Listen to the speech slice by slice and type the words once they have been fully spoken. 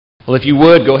Well, if you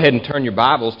would, go ahead and turn your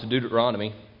Bibles to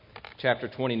Deuteronomy chapter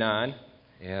 29.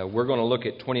 We're going to look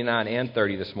at 29 and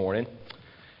 30 this morning.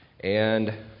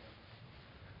 And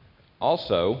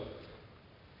also,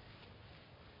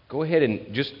 go ahead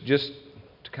and just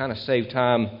to kind of save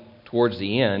time towards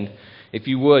the end, if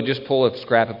you would, just pull a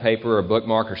scrap of paper or a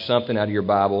bookmark or something out of your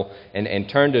Bible and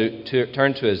turn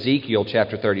to Ezekiel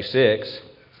chapter 36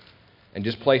 and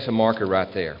just place a marker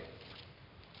right there.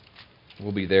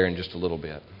 We'll be there in just a little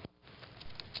bit.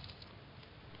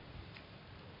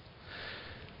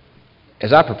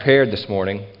 As I prepared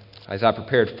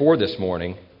for this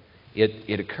morning,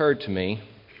 it occurred to me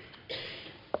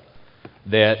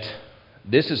that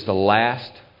this is the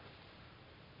last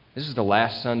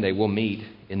Sunday we'll meet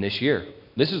in this year.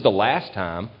 This is the last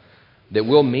time that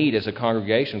we'll meet as a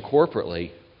congregation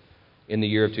corporately in the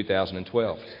year of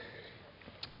 2012.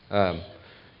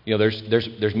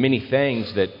 There's many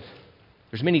things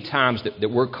there's many times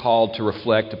that we're called to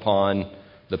reflect upon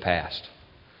the past.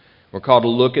 We're called to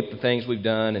look at the things we've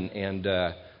done, and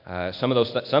some of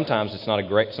those. Sometimes it's not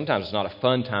a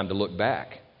fun time to look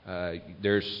back.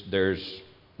 There's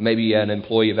maybe an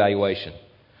employee evaluation,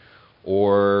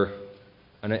 or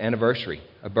an anniversary,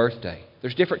 a birthday.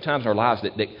 There's different times in our lives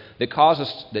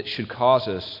that should cause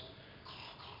us.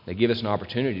 They give us an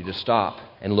opportunity to stop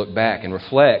and look back and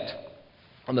reflect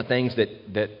on the things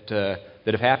that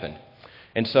have happened.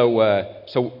 And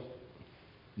so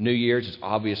New Year's is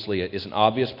an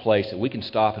obvious place that we can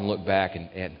stop and look back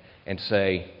and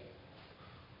say,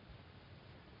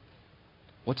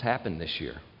 what's happened this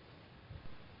year?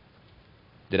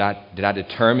 Did I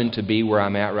determine to be where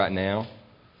I'm at right now?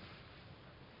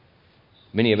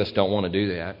 Many of us don't want to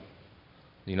do that.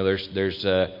 There's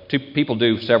two people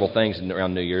do several things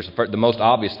around New Year's. The most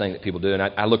obvious thing that people do, and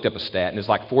I looked up a stat, and it's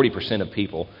like 40% of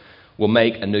people will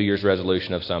make a New Year's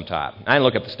resolution of some type. I didn't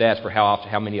look up the stats for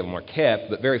how many of them are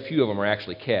kept, but very few of them are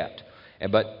actually kept.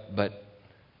 But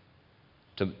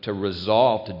to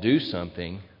resolve to do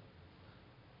something,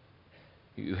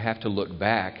 you have to look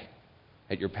back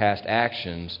at your past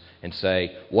actions and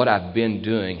say, what I've been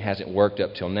doing hasn't worked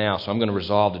up till now, so I'm going to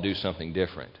resolve to do something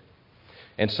different.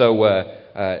 And so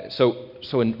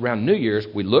around New Year's,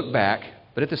 we look back,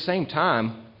 but at the same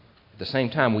time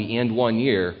we end one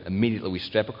year, immediately we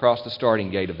step across the starting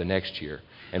gate of the next year,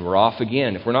 and we're off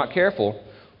again. If we're not careful,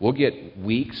 we'll get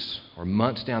weeks or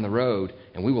months down the road,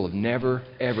 and we will have never,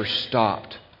 ever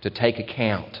stopped to take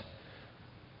account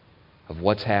of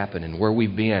what's happened and where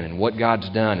we've been and what God's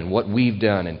done and what we've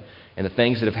done and the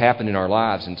things that have happened in our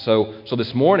lives. And so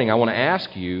this morning I want to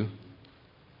ask you,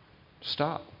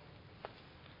 stop.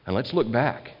 And let's look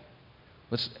back.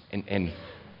 And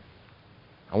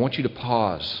I want you to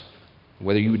pause.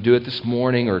 Whether you would do it this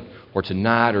morning or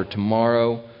tonight or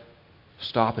tomorrow,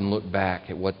 stop and look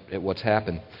back at what's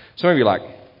happened. Some of you are like,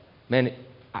 man,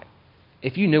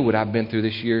 if you knew what I've been through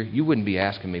this year, you wouldn't be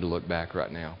asking me to look back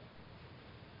right now.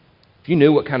 If you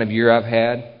knew what kind of year I've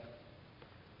had,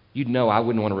 you'd know I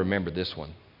wouldn't want to remember this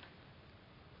one.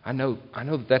 I know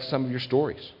that that's some of your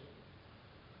stories.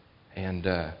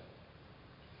 And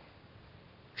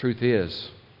truth is,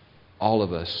 all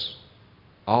of us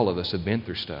have been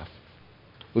through stuff.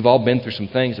 We've all been through some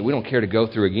things that we don't care to go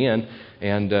through again,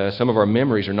 and some of our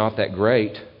memories are not that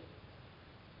great,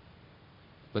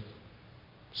 but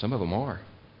some of them are.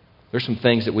 There's some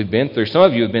things that we've been through. Some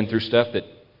of you have been through stuff that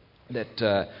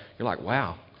you're like,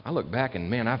 wow, I look back and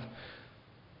man,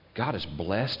 God has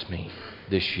blessed me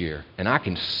this year, and I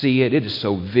can see it. It is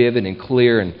so vivid and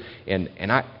clear, and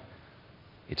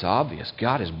it's obvious.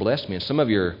 God has blessed me, and some of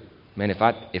you are, man, if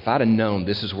I'd have known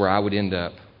this is where I would end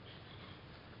up,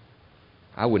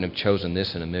 I wouldn't have chosen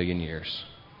this in a million years.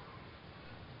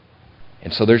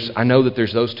 And so I know that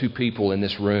there's those two people in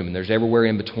this room, and there's everywhere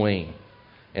in between.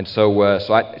 And so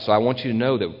I want you to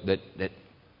know that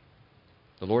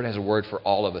the Lord has a word for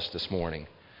all of us this morning.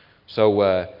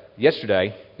 So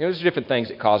yesterday, there's different things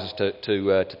that cause us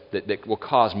that will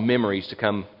cause memories to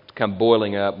come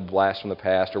boiling up, blast from the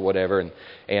past or whatever.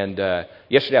 And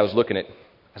yesterday I was looking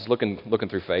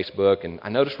through Facebook, and I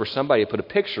noticed where somebody had put a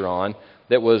picture on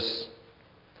that was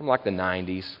from like the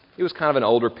 90s. It was kind of an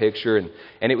older picture, and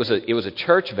it was a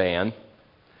church van. It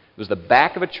was the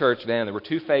back of a church van. There were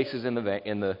two faces in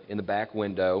the back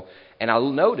window, and I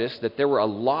noticed that there were a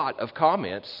lot of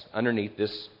comments underneath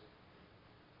this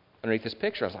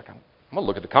picture. I was like, I'm going to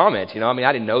look at the comments.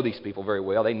 I didn't know these people very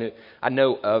well. I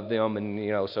know of them, and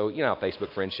so how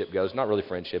Facebook friendship goes. Not really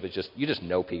friendship. It's just you just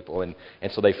know people, and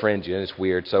so they friend you, and it's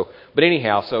weird. But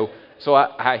anyhow, so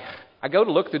I I go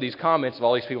to look through these comments of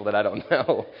all these people that I don't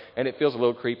know, and it feels a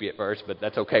little creepy at first, but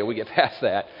that's okay. We get past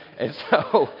that. And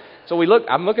so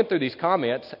I'm looking through these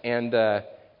comments, and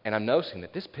I'm noticing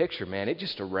that this picture, man, it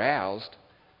just aroused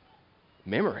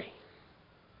memory.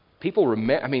 People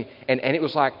remember, and it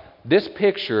was like this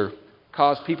picture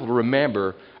caused people to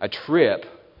remember a trip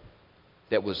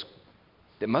that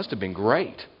must have been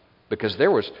great. Because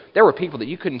there were people that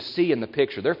you couldn't see in the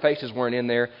picture. Their faces weren't in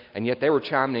there, and yet they were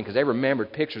chiming in because they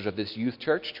remembered pictures of this youth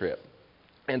church trip.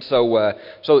 And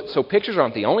so pictures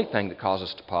aren't the only thing that cause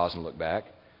us to pause and look back.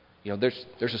 There's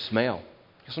a smell.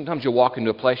 Sometimes you'll walk into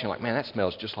a place and you're like, man, that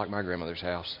smells just like my grandmother's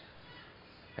house.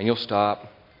 And you'll stop,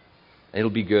 and it'll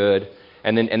be good.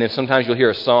 And then sometimes you'll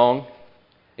hear a song,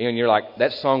 and you're like,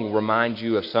 that song will remind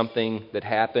you of something that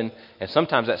happened. And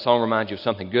sometimes that song reminds you of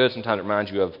something good. Sometimes it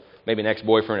reminds you of maybe an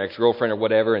ex-boyfriend, ex-girlfriend, or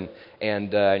whatever, and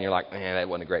you're like, man, that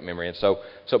wasn't a great memory. And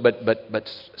but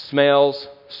smells,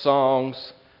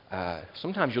 songs.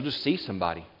 Sometimes you'll just see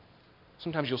somebody.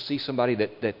 Sometimes you'll see somebody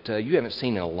that you haven't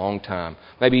seen in a long time.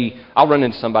 Maybe I'll run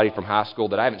into somebody from high school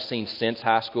that I haven't seen since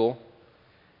high school,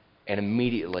 and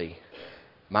immediately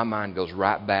my mind goes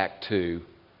right back to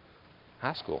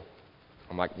high school.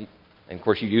 I'm like, and of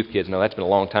course, you youth kids know that's been a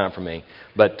long time for me.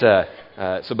 But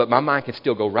my mind can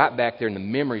still go right back there, and the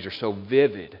memories are so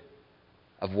vivid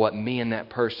of what me and that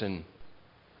person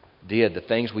did, the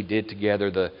things we did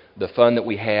together, the fun that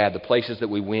we had, the places that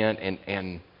we went,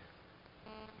 and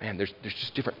man, there's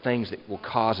just different things that will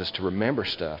cause us to remember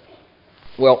stuff.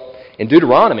 Well, in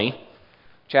Deuteronomy,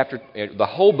 the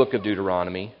whole book of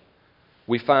Deuteronomy,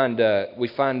 we find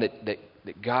that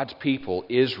God's people,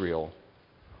 Israel,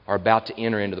 are about to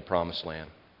enter into the Promised Land.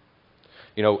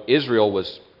 Israel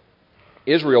was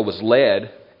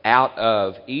led out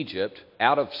of Egypt,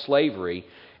 out of slavery,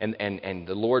 and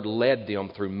the Lord led them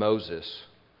through Moses.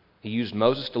 He used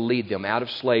Moses to lead them out of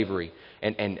slavery,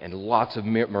 and lots of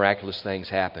miraculous things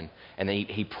happened. And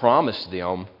he promised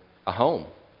them a home.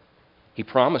 He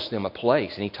promised them a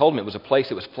place, and he told them it was a place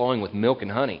that was flowing with milk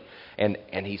and honey. And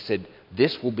he said,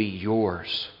 this will be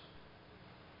yours.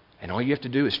 And all you have to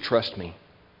do is trust me.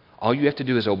 All you have to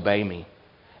do is obey me.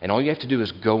 And all you have to do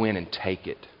is go in and take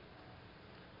it.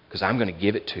 Because I'm going to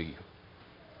give it to you.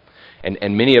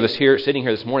 And many of us here, sitting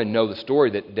here this morning, know the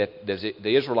story that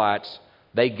the Israelites,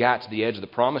 they got to the edge of the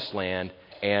Promised Land,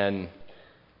 and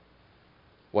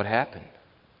what happened?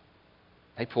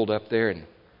 They pulled up there and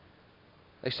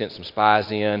they sent some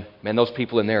spies in. Man, those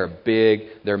people in there are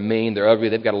big, they're mean, they're ugly,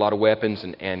 they've got a lot of weapons,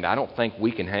 and I don't think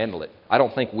we can handle it. I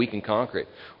don't think we can conquer it.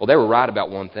 Well, they were right about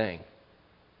one thing.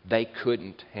 They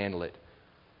couldn't handle it.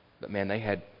 But man, they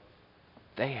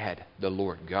had the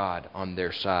Lord God on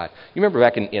their side. You remember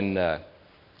back in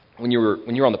when you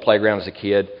were on the playground as a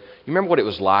kid, you remember what it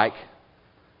was like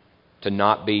to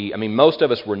not be, most of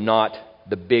us were not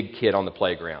the big kid on the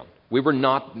playground. We were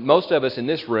not, most of us in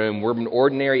this room were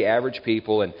ordinary, average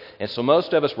people, and so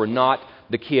most of us were not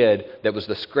the kid that was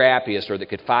the scrappiest or that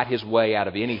could fight his way out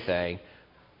of anything.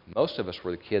 Most of us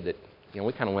were the kid that,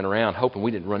 we kind of went around hoping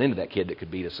we didn't run into that kid that could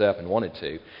beat us up and wanted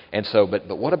to. And so, but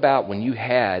what about when you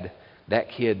had that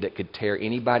kid that could tear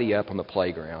anybody up on the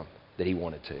playground that he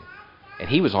wanted to? And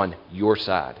he was on your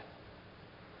side.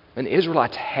 And the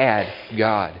Israelites had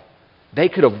God. They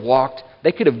could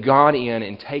have gone in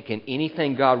and taken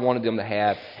anything God wanted them to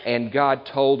have, and God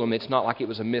told them, it's not like it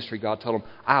was a mystery. God told them,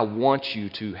 I want you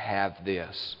to have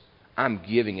this. I'm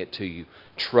giving it to you.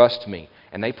 Trust me.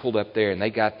 And they pulled up there, and they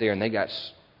got there, and they got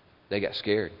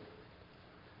scared.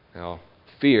 Now,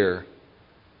 fear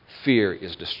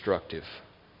is destructive.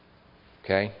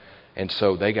 Okay? And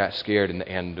so they got scared,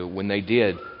 and when they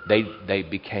did, they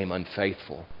became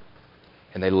unfaithful.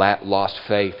 And they lost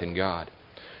faith in God.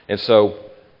 And so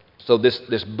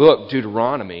this book,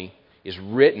 Deuteronomy, is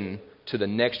written to the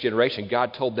next generation.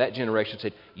 God told that generation,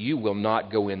 said, you will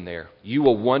not go in there. You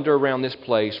will wander around this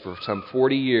place for some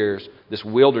 40 years, this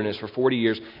wilderness for 40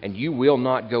 years, and you will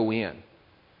not go in.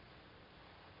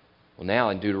 Well,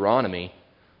 now in Deuteronomy,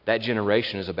 that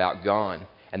generation is about gone.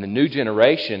 And the new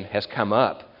generation has come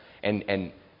up.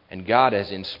 And God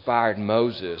has inspired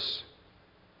Moses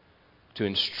to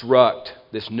instruct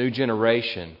this new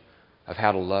generation of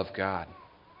how to love God,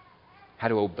 how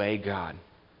to obey God,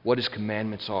 what His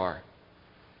commandments are.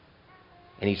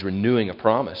 And He's renewing a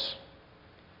promise.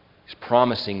 He's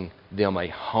promising them a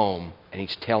home, and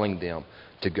He's telling them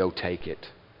to go take it.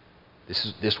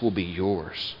 This will be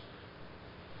yours.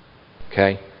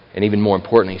 Okay? And even more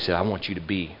importantly, He said, I want you to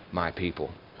be my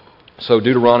people. So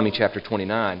Deuteronomy chapter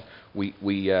 29,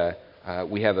 we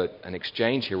have an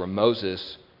exchange here where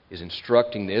Moses is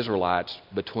instructing the Israelites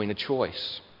between a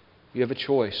choice. You have a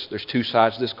choice. There's two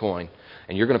sides to this coin.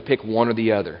 and you're going to pick one or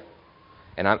the other.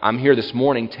 And I'm here this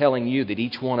morning telling you that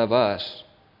each one of us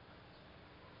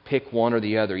pick one or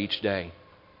the other each day.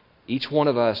 Each one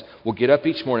of us will get up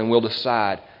each morning and we'll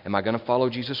decide, am I going to follow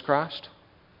Jesus Christ?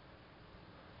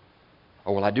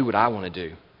 Or will I do what I want to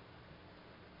do?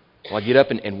 Will I get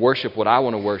up and worship what I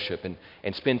want to worship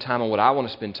and spend time on what I want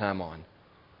to spend time on?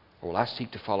 Or will I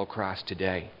seek to follow Christ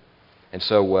today? And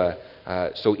so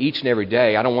each and every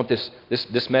day, I don't want this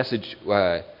message.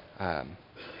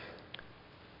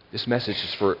 This message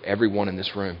is for everyone in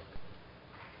this room.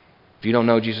 If you don't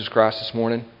know Jesus Christ this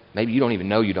morning, maybe you don't even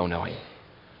know you don't know Him.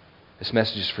 This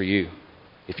message is for you.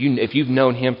 If you've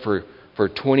known Him for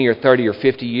 20 or 30 or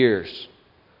 50 years,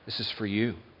 this is for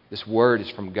you. This word is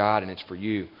from God and it's for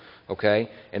you. Okay?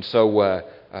 And so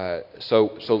let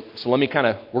me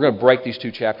we're going to break these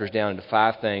two chapters down into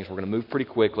 5 things. We're going to move pretty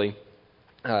quickly.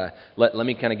 Let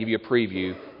me kind of give you a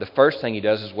preview. The first thing he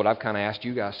does is what I've kind of asked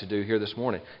you guys to do here this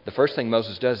morning. The first thing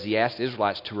Moses does is he asks the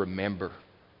Israelites to remember.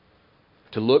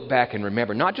 To look back and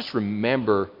remember. Not just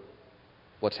remember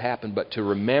what's happened, but to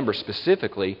remember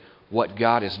specifically what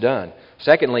God has done.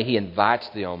 Secondly, he invites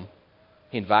them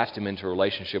into a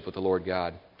relationship with the Lord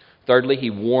God. Thirdly, he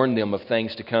warned them of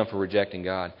things to come for rejecting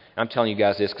God. I'm telling you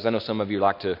guys this because I know some of you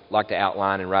like to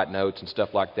outline and write notes and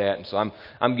stuff like that, and so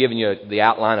I'm giving you the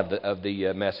outline of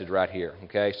the message right here.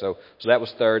 Okay, so that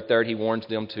was third. Third, he warns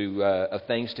them of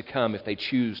things to come if they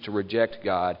choose to reject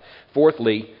God.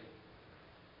 Fourthly,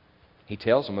 he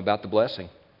tells them about the blessing.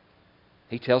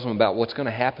 He tells them about what's going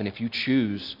to happen if you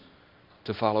choose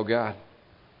to follow God.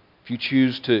 If you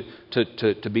choose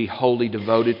to be wholly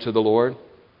devoted to the Lord,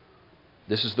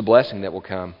 this is the blessing that will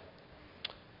come.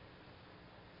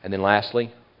 And then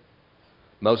lastly,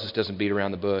 Moses doesn't beat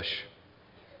around the bush.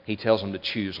 He tells them to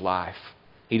choose life.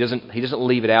 He doesn't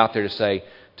leave it out there to say,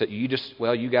 you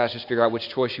guys just figure out which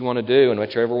choice you want to do, and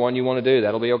whichever one you want to do,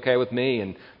 that'll be okay with me.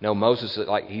 And no, Moses,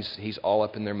 he's all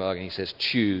up in their mug, and he says,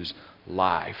 choose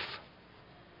life.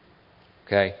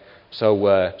 Okay, so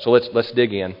let's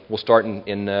dig in. We'll start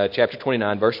in chapter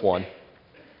 29, verse 1.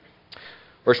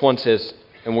 Verse 1 says,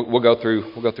 and we'll go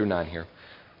through 9 here.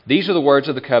 These are the words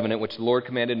of the covenant which the Lord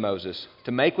commanded Moses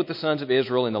to make with the sons of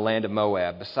Israel in the land of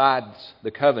Moab, besides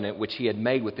the covenant which he had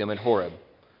made with them at Horeb.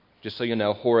 Just so you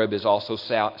know, Horeb is also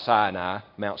Sinai,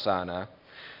 Mount Sinai.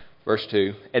 Verse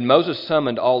 2, and Moses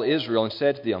summoned all Israel and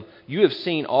said to them, you have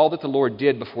seen all that the Lord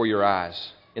did before your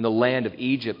eyes in the land of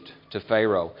Egypt to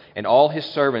Pharaoh, and all his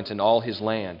servants and all his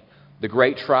land, the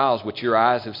great trials which your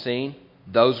eyes have seen,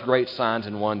 those great signs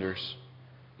and wonders.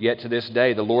 Yet to this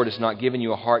day the Lord has not given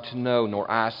you a heart to know,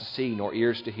 nor eyes to see, nor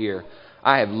ears to hear.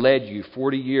 I have led you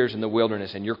 40 years in the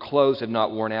wilderness, and your clothes have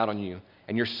not worn out on you,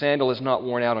 and your sandal has not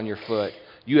worn out on your foot.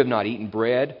 You have not eaten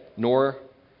bread, nor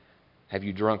have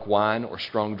you drunk wine or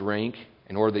strong drink,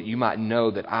 in order that you might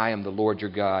know that I am the Lord your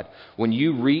God. When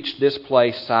you reached this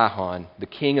place, Sihon, the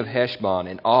king of Heshbon,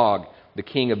 and Og, the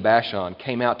king of Bashan,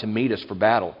 came out to meet us for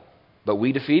battle. But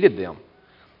we defeated them,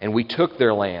 and we took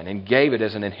their land and gave it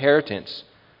as an inheritance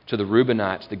to the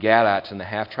Reubenites, the Gadites, and the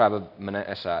half-tribe of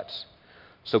Manassites.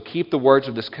 So keep the words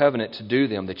of this covenant to do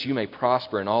them, that you may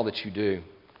prosper in all that you do.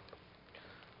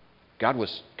 God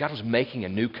was making a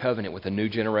new covenant with a new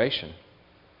generation.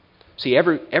 See,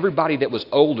 everybody that was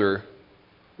older,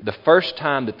 the first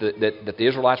time that the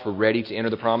Israelites were ready to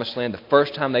enter the Promised Land, the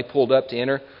first time they pulled up to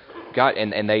enter, God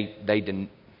and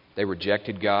they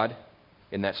rejected God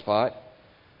in that spot.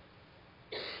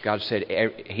 God said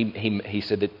He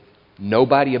said that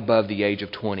nobody above the age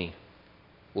of 20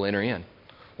 will enter in.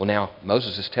 Well, now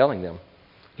Moses is telling them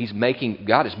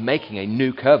God is making a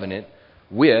new covenant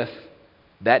with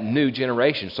that new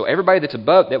generation. So everybody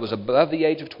that was above the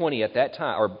age of 20 at that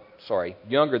time,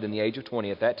 younger than the age of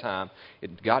 20 at that time,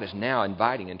 God is now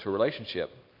inviting into a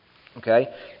relationship. Okay?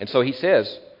 And so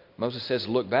Moses says,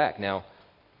 look back. Now,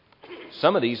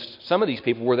 some of these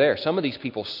people were there. Some of these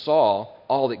people saw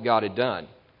all that God had done.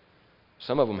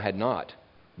 Some of them had not.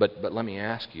 But let me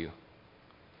ask you,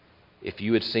 if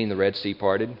you had seen the Red Sea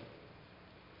parted,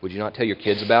 would you not tell your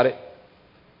kids about it?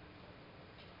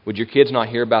 Would your kids not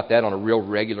hear about that on a real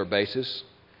regular basis?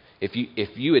 If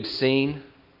you had seen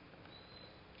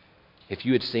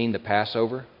the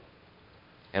Passover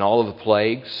and all of the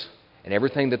plagues and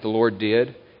everything that the Lord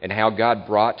did and how God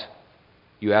brought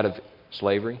you out of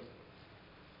slavery,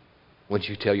 would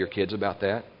you tell your kids about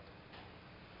that?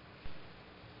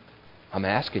 I'm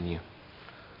asking you.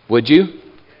 Would you?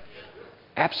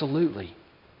 Absolutely.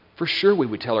 For sure we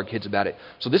would tell our kids about it.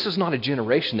 So this is not a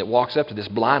generation that walks up to this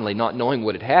blindly, not knowing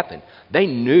what had happened. They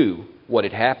knew what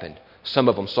had happened. Some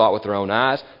of them saw it with their own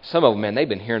eyes. Some of them, they've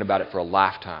been hearing about it for a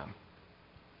lifetime.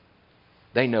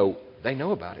 They know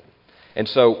about it. And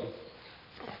so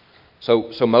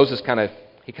Moses kind of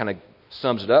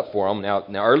sums it up for them.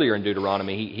 Now earlier in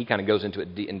Deuteronomy, he kind of goes into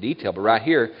it in detail, but right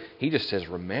here he just says,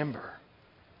 "Remember."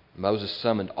 Moses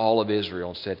summoned all of Israel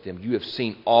and said to them, "You have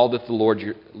seen all that the Lord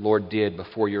your Lord did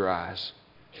before your eyes."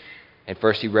 And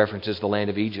first he references the land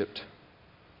of Egypt.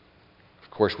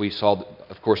 Of course, we saw.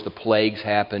 Of course, the plagues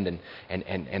happened,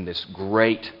 and this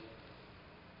great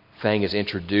thing is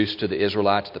introduced to the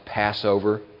Israelites, the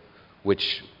Passover,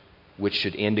 which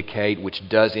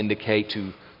does indicate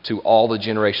to all the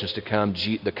generations to come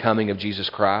the coming of Jesus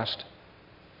Christ.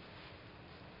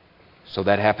 So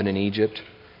that happened in Egypt.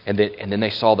 And then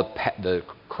they saw the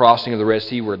crossing of the Red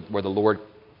Sea where the Lord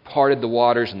parted the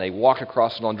waters and they walked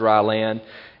across it on dry land.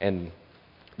 And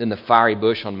then the fiery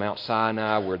bush on Mount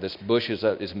Sinai where this bush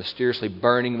is mysteriously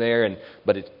burning there,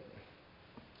 but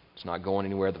it's not going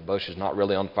anywhere. The bush is not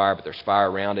really on fire, but there's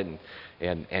fire around it.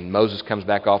 And Moses comes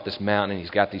back off this mountain and he's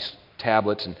got these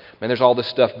tablets. And man, there's all this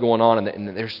stuff going on.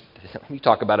 And you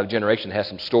talk about a generation that has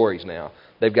some stories now.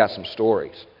 They've got some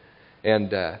stories. And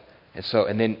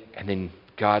then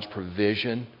God's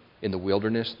provision in the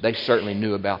wilderness. They certainly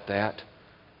knew about that.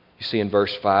 You see in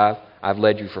verse 5, "I've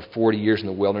led you for 40 years in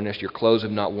the wilderness. Your clothes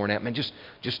have not worn out." Man, just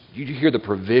you hear the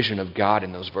provision of God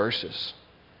in those verses.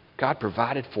 God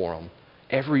provided for them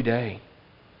every day.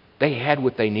 They had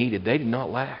what they needed. They did not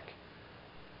lack.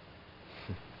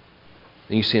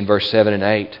 Then you see in verse 7 and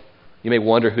 8, you may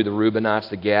wonder who the Reubenites,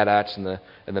 the Gadites, and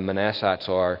the Manassites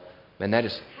are. Man,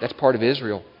 that's part of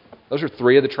Israel. Those are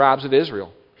 3 of the tribes of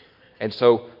Israel. And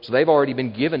so they've already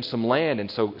been given some land,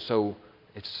 and so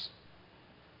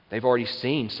they've already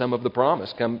seen some of the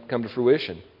promise come to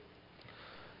fruition.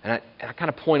 And I kind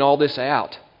of point all this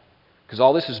out because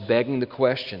all this is begging the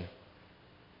question: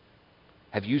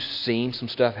 have you seen some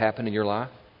stuff happen in your life?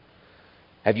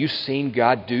 Have you seen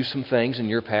God do some things in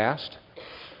your past?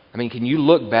 I mean, can you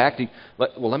look back?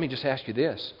 Let me just ask you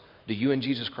this: do you and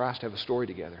Jesus Christ have a story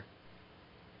together?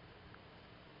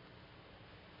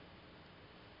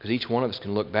 Because each one of us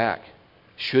can look back,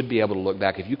 should be able to look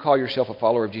back. If you call yourself a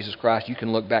follower of Jesus Christ, you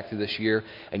can look back through this year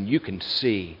and you can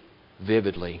see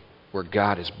vividly where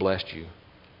God has blessed you.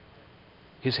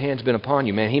 His hand's been upon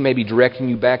you, man. He may be directing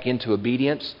you back into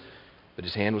obedience, but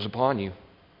His hand was upon you.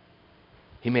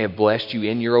 He may have blessed you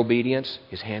in your obedience.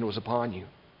 His hand was upon you.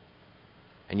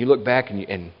 And you look back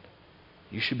and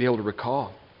you should be able to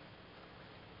recall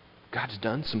God's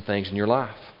done some things in your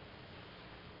life.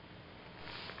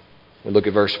 We look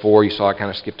at verse 4. You saw I kind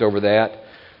of skipped over that.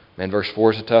 Man, verse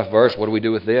 4 is a tough verse. What do we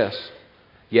do with this?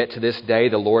 "Yet to this day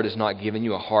the Lord has not given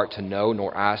you a heart to know,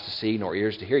 nor eyes to see, nor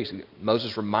ears to hear."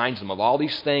 Moses reminds them of all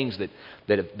these things that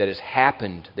has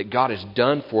happened, that God has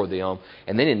done for them.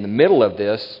 And then in the middle of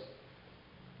this,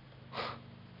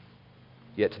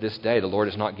 "Yet to this day the Lord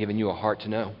has not given you a heart to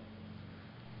know."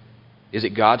 Is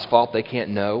it God's fault they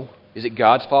can't know? Is it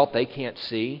God's fault they can't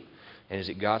see? And is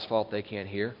it God's fault they can't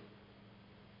hear?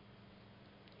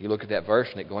 You look at that verse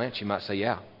and at a glance you might say,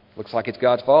 yeah, looks like it's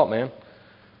God's fault, man.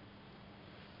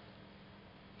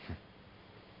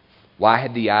 Why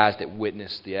had the eyes that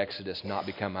witnessed the Exodus not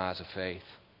become eyes of faith?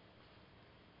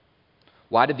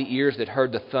 Why did the ears that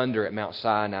heard the thunder at Mount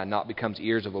Sinai not become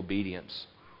ears of obedience?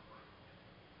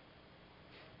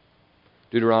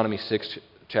 Deuteronomy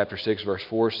chapter 6, verse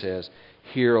 4 says,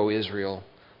 "Hear, O Israel,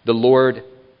 the Lord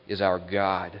is our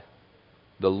God.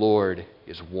 The Lord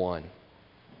is one."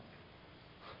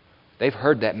 They've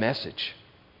heard that message.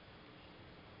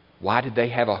 Why did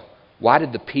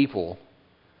the people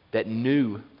that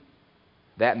knew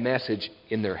that message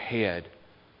in their head,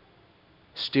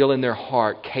 still in their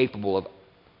heart, capable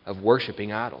of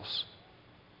worshiping idols?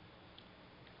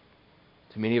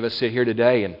 Too many of us sit here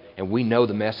today and we know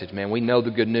the message, man. We know the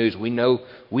good news. We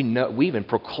even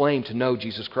proclaim to know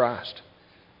Jesus Christ.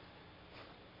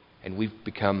 And we've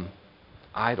become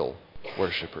idol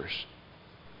worshipers.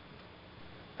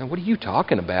 And what are you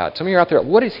talking about? Some of you are out there,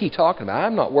 what is he talking about?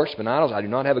 I'm not worshiping idols. I do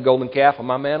not have a golden calf on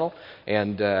my mantle.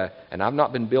 And I've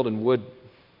not been building wood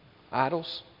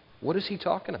idols. What is he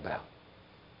talking about?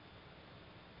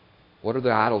 What are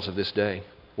the idols of this day?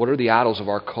 What are the idols of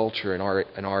our culture and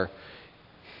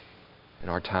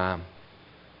our time?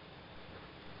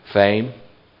 Fame,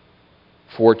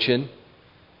 fortune,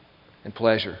 and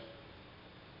pleasure.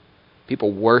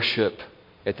 People worship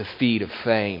at the feet of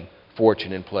fame,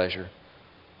 fortune, and pleasure.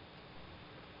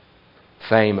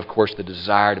 Fame, of course, the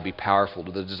desire to be powerful,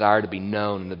 the desire to be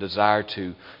known, and the desire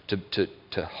to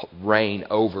reign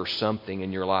over something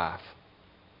in your life.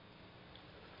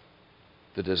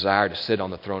 The desire to sit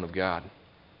on the throne of God.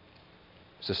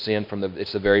 It's a sin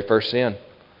it's the very first sin.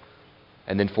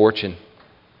 And then fortune.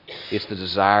 It's the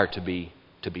desire to be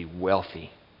to be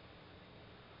wealthy,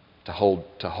 to hold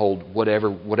whatever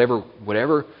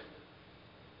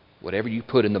you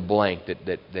put in the blank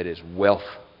that is wealth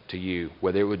to you,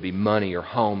 whether it would be money or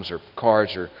homes or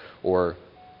cars or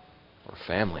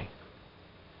family.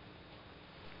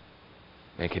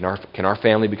 Man, can our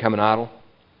family become an idol?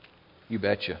 You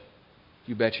betcha.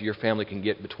 You betcha your family can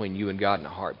get between you and God in a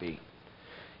heartbeat.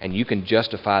 And you can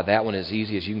justify that one as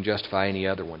easy as you can justify any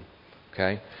other one.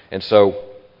 Okay? And so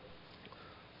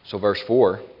verse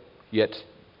 4, yet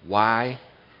why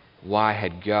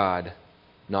had God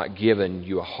not given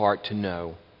you a heart to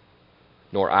know,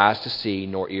 nor eyes to see,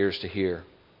 nor ears to hear?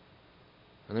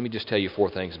 And let me just tell you 4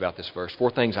 things about this verse.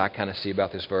 4 things I kind of see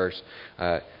about this verse.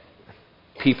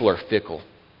 People are fickle.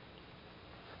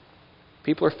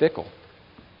 People are fickle.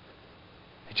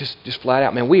 Just flat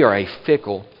out, man, we are a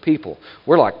fickle people.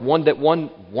 We're like one day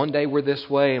we're this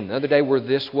way, and another day we're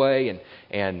this way,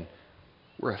 and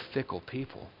we're a fickle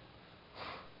people.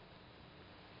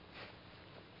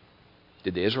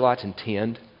 Did the Israelites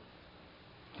intend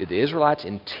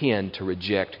to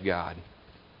reject God?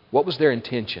 What was their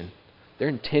intention? Their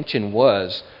intention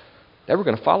was they were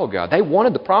going to follow God. They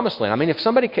wanted the promised land. I mean,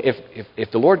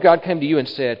 if the Lord God came to you and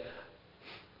said,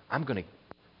 I'm going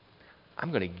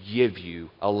to give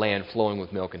you a land flowing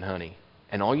with milk and honey,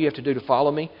 and all you have to do to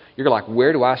follow me, you're like,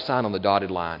 where do I sign on the dotted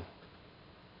line?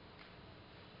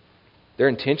 Their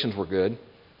intentions were good.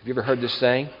 Have you ever heard this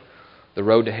saying? The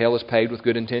road to hell is paved with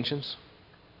good intentions.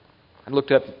 I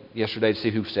looked up yesterday to see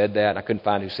who said that. I couldn't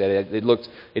find who said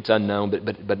it. It's unknown,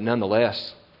 but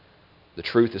nonetheless, the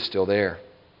truth is still there.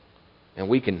 And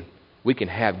we can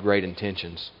have great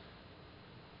intentions,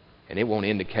 and it won't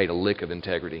indicate a lick of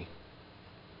integrity.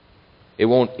 It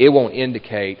won't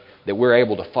indicate that we're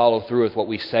able to follow through with what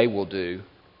we say we'll do.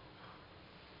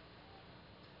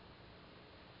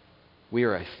 We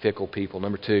are a fickle people.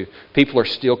 Number 2, people are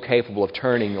still capable of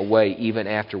turning away even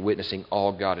after witnessing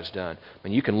all God has done. I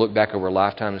mean, you can look back over a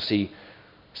lifetime and see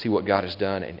what God has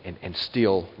done and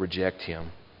still reject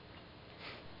Him.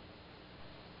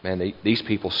 Man, these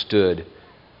people stood.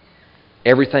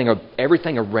 Everything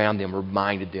around them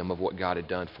reminded them of what God had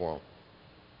done for them.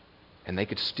 And they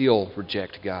could still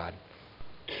reject God.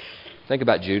 Think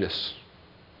about Judas.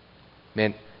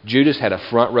 Man, Judas had a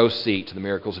front row seat to the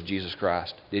miracles of Jesus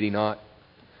Christ. Did he not?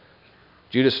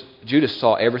 Judas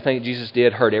saw everything Jesus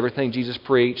did, heard everything Jesus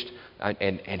preached,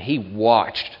 and he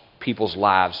watched people's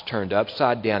lives turned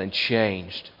upside down and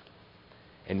changed.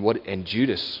 And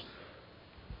Judas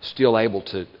still able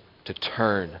to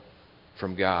turn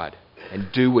from God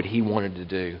and do what he wanted to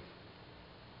do.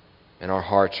 And our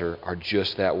hearts are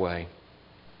just that way.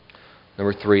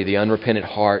 Number 3, the unrepentant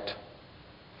heart.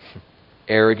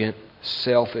 Arrogant,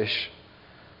 selfish.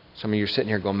 Some of you are sitting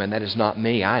here going, man, that is not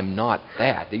me. I am not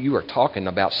that. That you are talking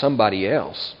about somebody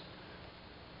else.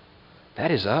 That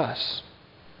is us.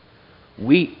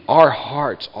 Our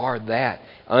hearts are that.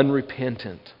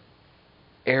 Unrepentant,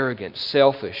 arrogant,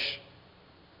 selfish.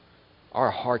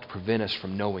 Our hearts prevent us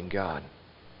from knowing God.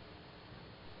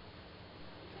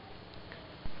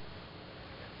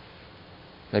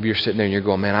 Maybe you're sitting there and you're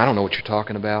going, man, I don't know what you're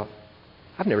talking about.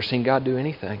 I've never seen God do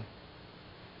anything.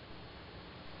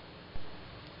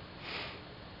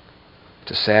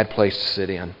 It's a sad place to sit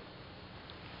in.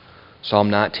 Psalm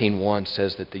 19:1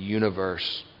 says that the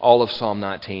universe, all of Psalm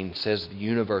 19 says the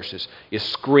universe is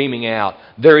screaming out,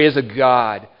 there is a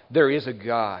God, there is a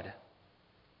God.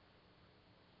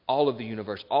 All of the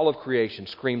universe, all of creation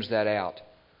screams that out.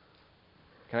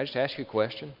 Can I just ask you a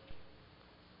question?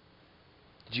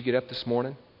 Did you get up this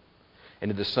morning? And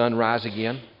did the sun rise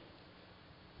again?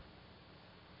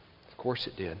 Of course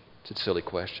it did. It's a silly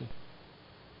question.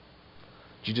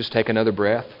 Did you just take another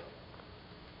breath?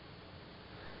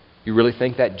 You really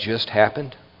think that just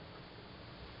happened?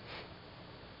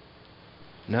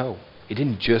 No, it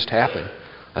didn't just happen.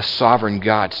 A sovereign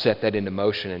God set that into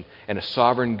motion, and a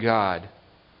sovereign God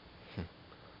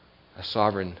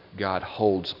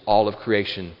holds all of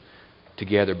creation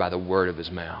together by the word of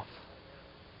His mouth.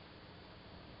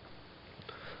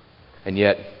 And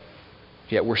yet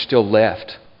we're still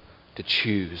left to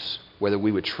choose whether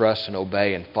we would trust and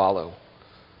obey and follow.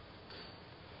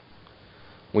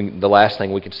 The last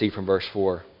thing we can see from verse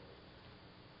 4,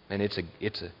 and it's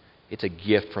a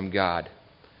gift from God.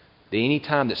 That any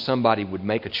time that somebody would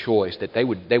make a choice, that they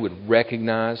would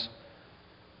recognize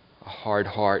a hard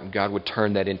heart, and God would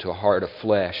turn that into a heart of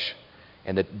flesh,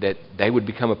 and that they would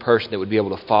become a person that would be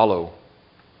able to follow.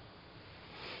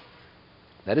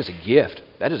 That is a gift.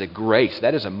 That is a grace.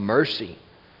 That is a mercy.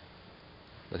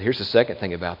 But here's the second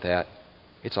thing about that.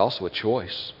 It's also a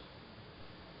choice.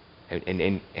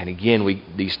 And again,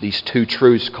 these two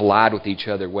truths collide with each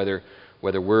other, whether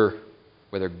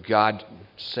God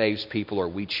saves people or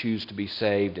we choose to be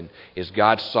saved. And is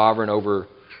God sovereign over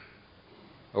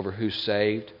who's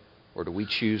saved, or do we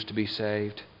choose to be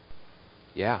saved?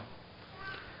 Yeah.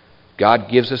 God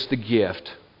gives us the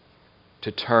gift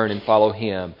to turn and follow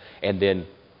Him, and then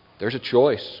there's a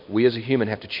choice. We as a human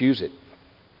have to choose it.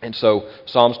 And so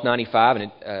Psalms 95,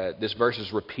 and this verse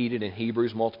is repeated in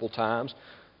Hebrews multiple times,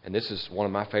 and this is one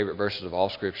of my favorite verses of all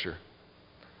Scripture.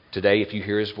 Today, if you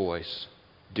hear His voice,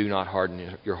 do not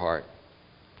harden your heart.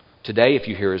 Today, if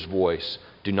you hear His voice,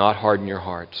 do not harden your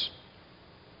hearts.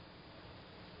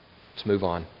 Let's move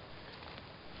on.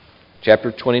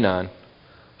 Chapter 29,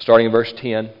 starting in verse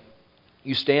 10.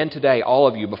 You stand today, all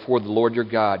of you, before the Lord your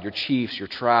God, your chiefs, your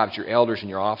tribes, your elders, and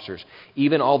your officers,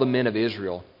 even all the men of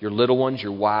Israel, your little ones,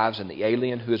 your wives, and the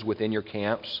alien who is within your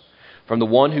camps, from the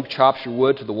one who chops your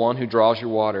wood to the one who draws your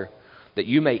water, that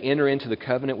you may enter into the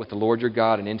covenant with the Lord your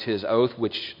God and into His oath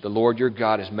which the Lord your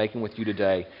God is making with you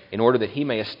today, in order that He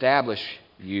may establish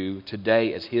you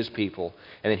today as His people,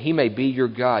 and that He may be your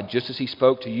God, just as He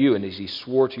spoke to you and as He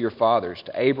swore to your fathers,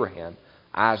 to Abraham,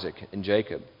 Isaac, and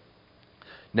Jacob.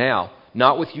 Now,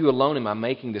 not with you alone am I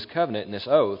making this covenant and this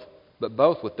oath, but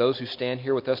both with those who stand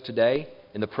here with us today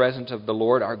in the presence of the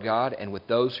Lord our God, and with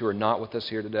those who are not with us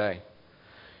here today.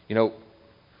 You know,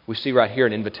 we see right here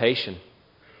an invitation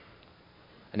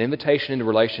into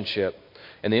relationship.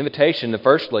 And the invitation,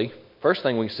 first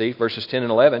thing we see, verses 10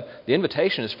 and 11, the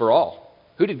invitation is for all.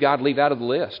 Who did God leave out of the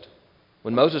list?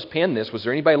 When Moses penned this, was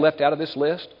there anybody left out of this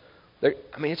list?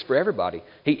 It's for everybody.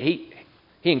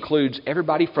 He includes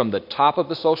everybody from the top of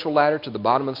the social ladder to the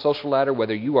bottom of the social ladder,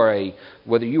 whether you are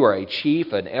a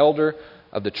chief, an elder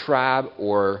of the tribe,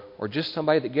 or just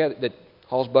somebody that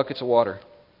hauls buckets of water.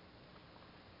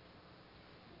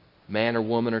 Man or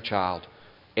woman or child.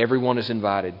 Everyone is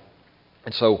invited.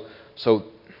 And so it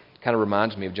kind of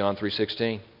reminds me of John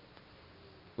 3:16.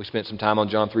 We spent some time on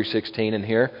John 3:16 in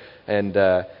here, and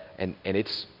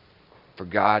it's for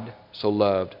God so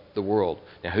loved the world.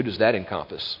 Now, who does that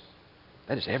encompass?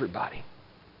 That is everybody.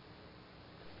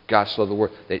 God so loved the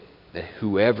world that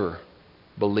whoever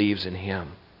believes in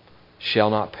Him shall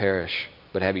not perish,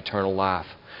 but have eternal life.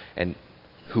 And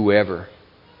whoever,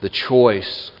 the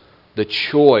choice,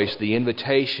 the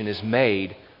invitation is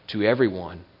made to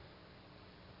everyone.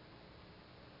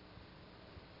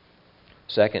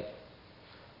 Second,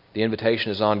 the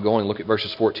invitation is ongoing. Look at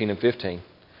verses 14 and 15.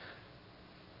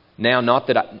 Now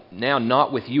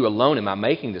not with you alone am I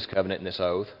making this covenant and this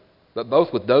oath, but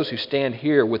both with those who stand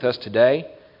here with us today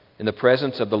in the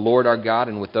presence of the Lord our God,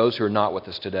 and with those who are not with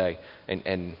us today.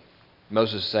 And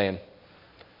Moses is saying,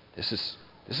 this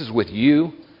is with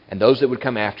you and those that would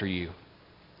come after you.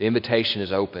 The invitation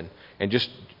is open. And just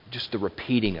the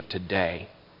repeating of today.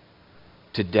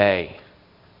 Today.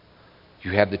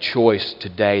 You have the choice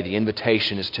today. The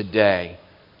invitation is today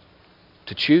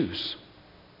to choose.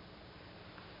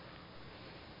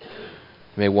 You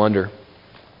may wonder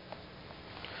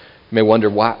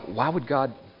why would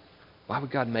God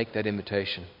make that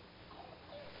invitation?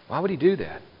 Why would He do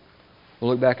that?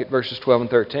 We'll look back at verses 12 and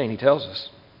 13. He tells us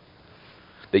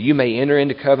that you may enter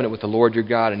into covenant with the Lord your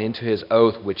God and into His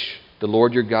oath which the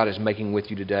Lord your God is making with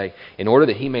you today, in order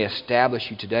that He may establish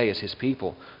you today as His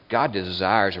people. God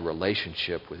desires a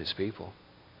relationship with His people.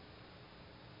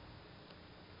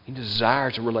 He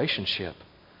desires a relationship.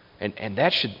 And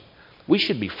we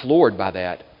should be floored by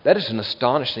that. That is an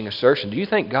astonishing assertion. Do you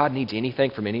think God needs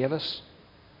anything from any of us?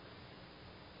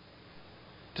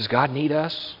 Does God need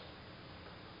us?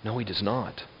 No, He does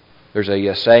not. There's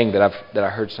a saying that I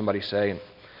heard somebody say, and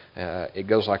it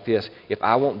goes like this: If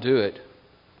I won't do it,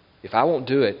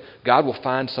 God will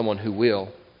find someone who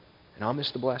will, and I'll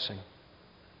miss the blessing.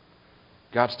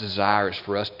 God's desire is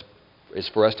for us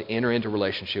to enter into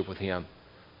relationship with Him.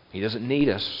 He doesn't need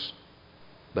us,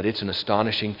 but it's an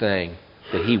astonishing thing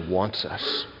that He wants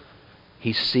us.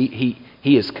 He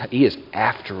is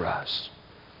after us.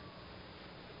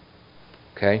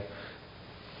 Okay?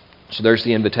 So there's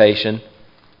the invitation.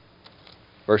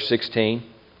 Verse 16,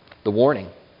 the warning.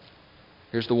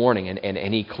 Here's the warning,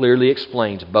 and He clearly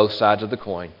explains both sides of the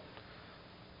coin.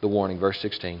 The warning, verse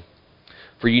 16.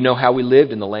 For you know how we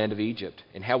lived in the land of Egypt,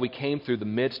 and how we came through the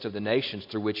midst of the nations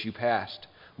through which you passed.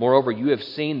 Moreover, you have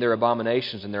seen their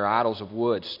abominations and their idols of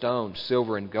wood, stone,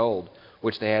 silver, and gold,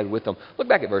 which they had with them. Look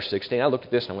back at verse 16. I looked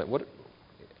at this and I went, "What?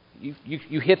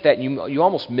 You hit that and you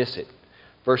almost miss it."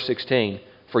 Verse 16,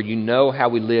 for you know how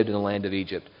we lived in the land of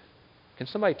Egypt. Can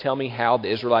somebody tell me how the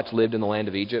Israelites lived in the land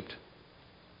of Egypt?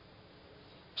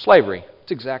 Slavery.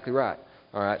 That's exactly right.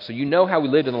 All right, so you know how we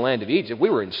lived in the land of Egypt. We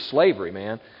were in slavery,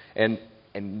 man, and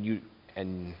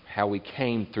how we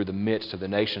came through the midst of the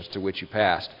nations through which you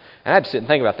passed. And I had to sit and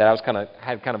think about that. I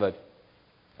had kind of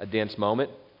a dense moment.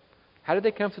 How did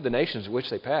they come through the nations in which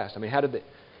they passed? I mean,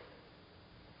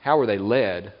 how were they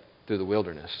led through the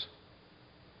wilderness?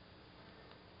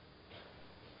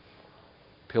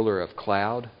 Pillar of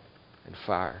cloud and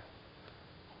fire.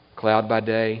 Cloud by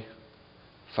day,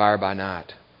 fire by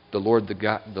night. The Lord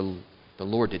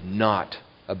did not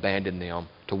abandon them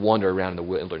to wander around in the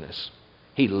wilderness.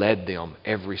 He led them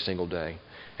every single day.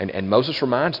 And Moses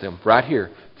reminds them right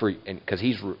here, because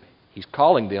he's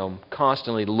calling them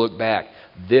constantly to look back.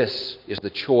 This is the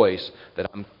choice that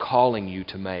I'm calling you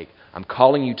to make. I'm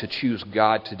calling you to choose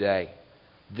God today.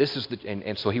 This is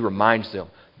and so he reminds them,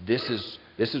 this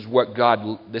is what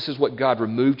God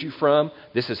removed you from.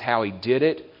 This is how He did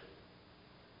it.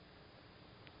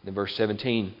 In verse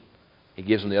 17, He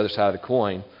gives them the other side of the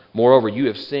coin. Moreover, you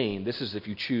have seen, this is if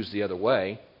you choose the other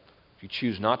way, if you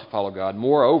choose not to follow God.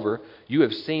 Moreover, you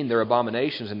have seen their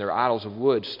abominations and their idols of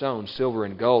wood, stone, silver,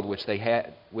 and gold, which they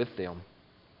had with them.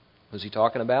 Who's He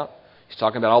talking about? He's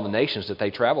talking about all the nations that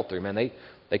they traveled through. Man,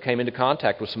 they came into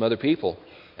contact with some other people,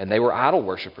 and they were idol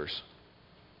worshippers,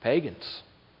 pagans.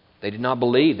 They did not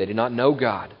believe. They did not know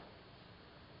God.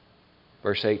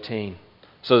 Verse 18,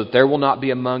 so that there will not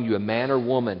be among you a man or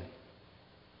woman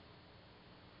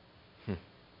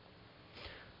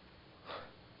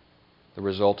the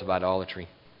result of idolatry.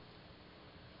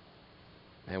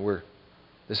 Man,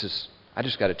 I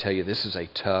just got to tell you, this is a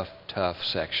tough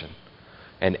section.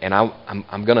 And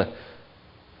I'm going to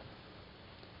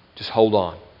just hold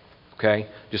on. Okay?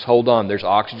 Just hold on. There's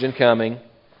oxygen coming.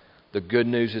 The good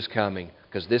news is coming.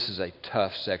 Because this is a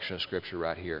tough section of Scripture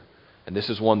right here. And this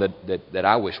is one that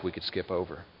I wish we could skip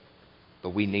over. But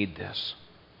we need this.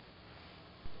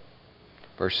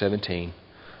 Verse 17.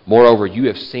 Moreover, you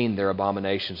have seen their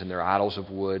abominations and their idols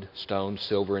of wood, stone,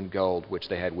 silver, and gold, which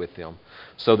they had with them,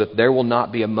 so that there will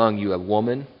not be among you a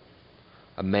woman,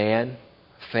 a man,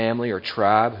 family, or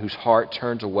tribe whose heart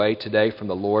turns away today from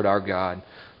the Lord our God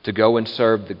to go and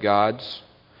serve the gods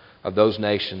of those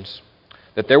nations,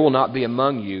 that there will not be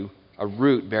among you a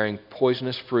root bearing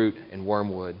poisonous fruit and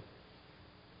wormwood.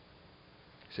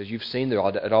 He says, you've seen the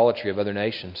idolatry of other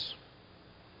nations.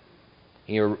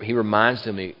 He reminds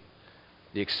them the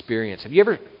experience. Have you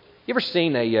ever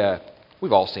seen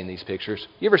we've all seen these pictures.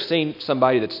 You ever seen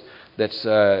somebody that's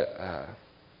and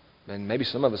maybe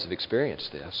some of us have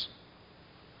experienced this.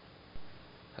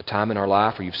 A time in our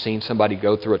life where you've seen somebody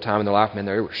go through a time in their life, man,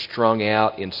 they were strung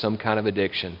out in some kind of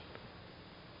addiction.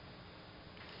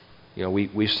 You know,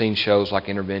 we've seen shows like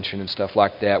Intervention and stuff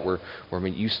like that where I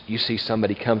mean, you see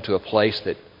somebody come to a place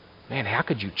that, man, how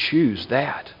could you choose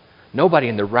that? Nobody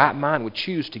in their right mind would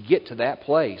choose to get to that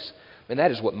place. And that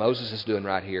is what Moses is doing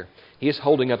right here. He is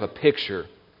holding up a picture.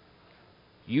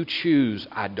 You choose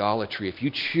idolatry. If you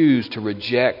choose to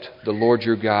reject the Lord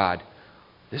your God,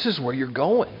 this is where you're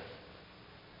going.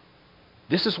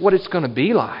 This is what it's going to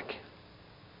be like.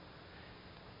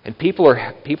 And people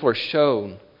are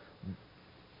shown.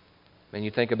 And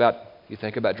you think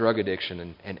about drug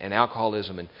addiction and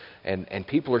alcoholism, and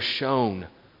people are shown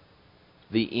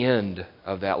the end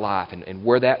of that life and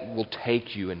where that will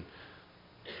take you. And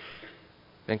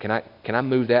can I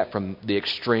move that from the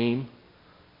extreme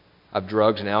of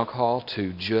drugs and alcohol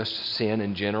to just sin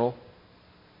in general?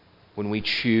 When we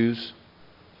choose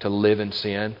to live in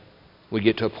sin, we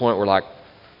get to a point where like,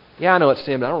 yeah, I know it's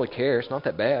sin, but I don't really care. It's not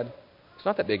that bad. It's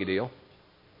not that big a deal.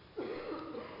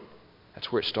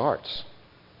 That's where it starts.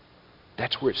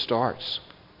 That's where it starts.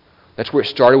 That's where it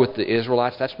started with the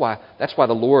Israelites. That's why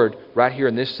the Lord right here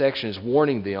in this section is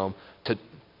warning them to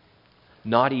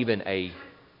not even a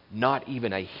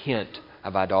hint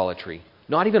of idolatry.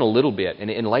 Not even a little bit.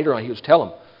 And later on He was telling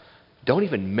them, don't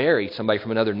even marry somebody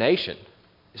from another nation.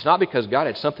 It's not because God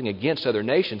had something against other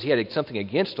nations. He had something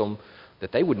against them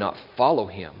that they would not follow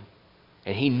Him.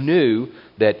 And He knew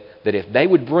that if they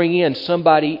would bring in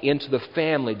somebody into the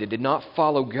family that did not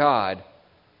follow God,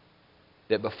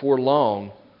 that before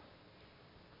long,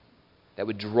 that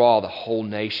would draw the whole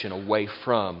nation away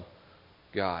from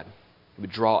God. It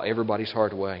would draw everybody's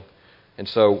heart away. And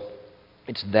so,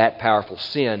 it's that powerful.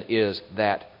 Sin is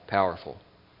that powerful.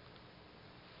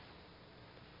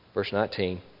 Verse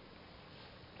 19.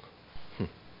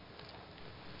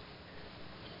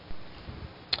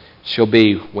 Shall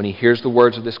be, when he hears the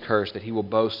words of this curse, that he will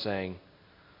boast, saying,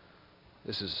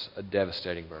 this is a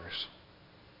devastating verse.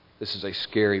 This is a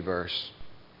scary verse.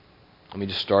 Let me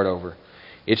just start over.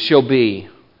 It shall be,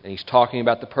 and he's talking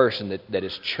about the person that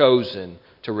is chosen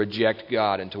to reject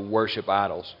God and to worship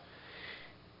idols.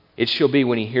 It shall be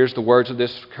when he hears the words of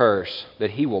this curse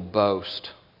that he will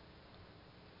boast.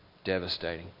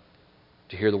 Devastating.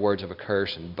 To hear the words of a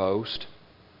curse and boast.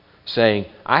 Saying,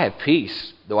 I have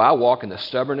peace, though I walk in the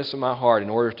stubbornness of my heart in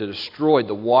order to destroy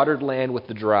the watered land with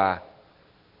the dry.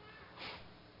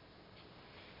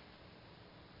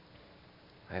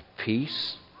 I have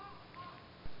peace.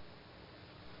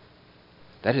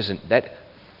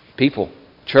 People,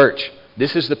 church,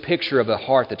 this is the picture of a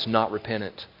heart that's not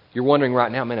repentant. You're wondering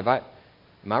right now, man,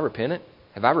 am I repentant?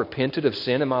 Have I repented of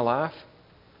sin in my life?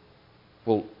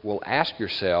 Well, ask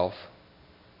yourself,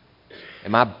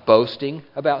 am I boasting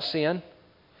about sin?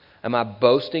 Am I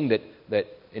boasting that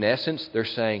in essence they're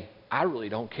saying, I really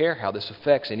don't care how this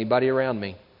affects anybody around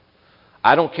me.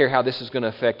 I don't care how this is going to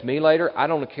affect me later. I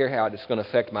don't care how it's going to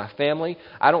affect my family.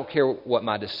 I don't care what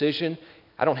my decision.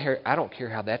 I don't care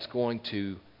how that's going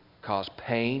to cause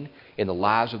pain in the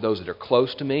lives of those that are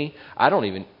close to me. I don't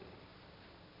even,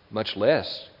 much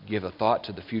less, give a thought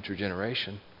to the future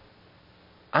generation.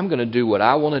 I'm going to do what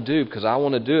I want to do because I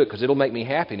want to do it because it'll make me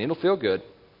happy and it'll feel good.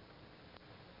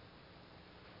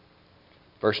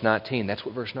 Verse 19, that's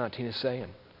what verse 19 is saying.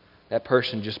 That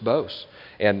person just boasts.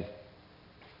 And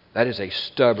that is a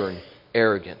stubborn,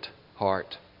 arrogant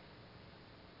heart.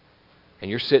 And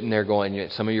you're sitting there going,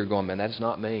 some of you are going, man, that's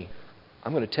not me.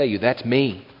 I'm going to tell you, that's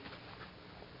me.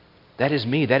 That is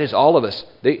me. That is all of us.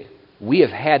 We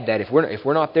have had that. If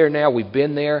we're not there now, we've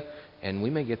been there, and we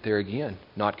may get there again.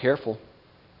 Not careful.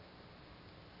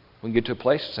 We can get to a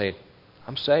place and say,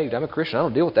 I'm saved. I'm a Christian. I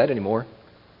don't deal with that anymore.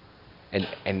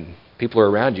 And people are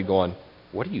around you going,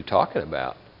 what are you talking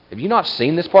about? Have you not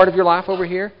seen this part of your life over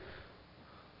here?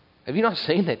 Have you not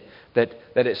seen that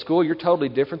at school you're totally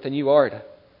different than you are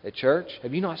at church?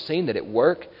 Have you not seen that at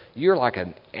work you're like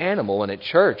an animal, and at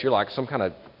church you're like some kind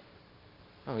of,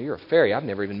 you're a fairy I've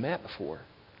never even met before?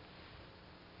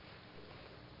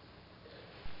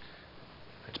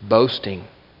 It's boasting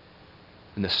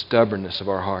in the stubbornness of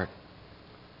our heart.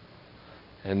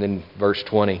 And then verse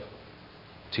 20,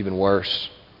 it's even worse.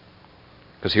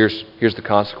 Because here's the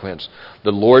consequence.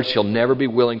 The Lord shall never be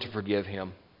willing to forgive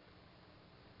him.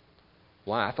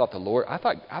 Why? I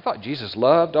thought Jesus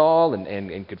loved all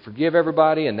and could forgive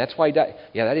everybody, and that's why he died.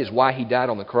 Yeah, that is why he died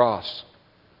on the cross.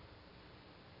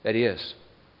 That is.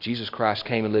 Jesus Christ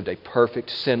came and lived a perfect,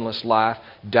 sinless life,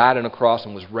 died on a cross,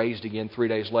 and was raised again 3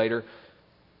 days later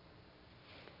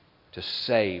to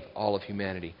save all of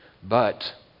humanity.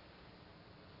 But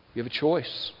you have a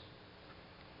choice.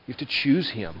 You have to choose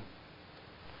him.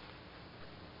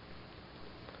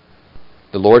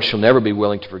 The Lord shall never be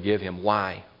willing to forgive him.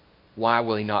 Why? Why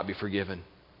will he not be forgiven?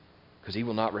 Because he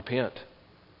will not repent.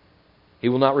 He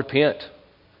will not repent.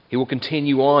 He will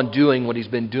continue on doing what he's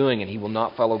been doing, and he will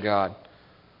not follow God.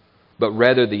 But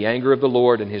rather the anger of the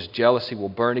Lord and his jealousy will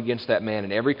burn against that man,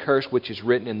 and every curse which is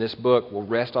written in this book will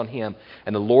rest on him,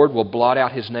 and the Lord will blot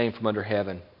out his name from under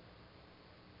heaven.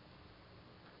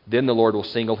 Then the Lord will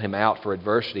single him out for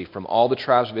adversity from all the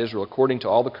tribes of Israel, according to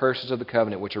all the curses of the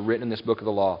covenant which are written in this book of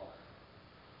the law.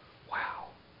 Wow. I'll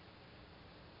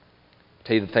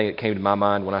tell you the thing that came to my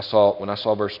mind when I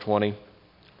saw verse 20,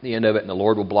 the end of it, and the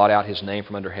Lord will blot out his name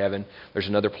from under heaven. There's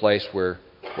another place where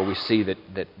we see that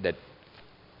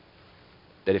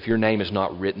if your name is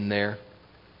not written there,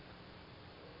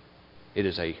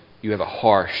 you have a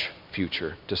harsh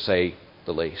future, to say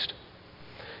the least.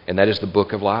 And that is the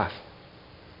book of life.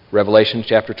 Revelation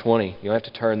chapter 20. You don't have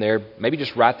to turn there. Maybe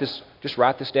just write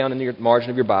this down in the margin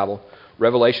of your Bible.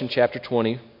 Revelation chapter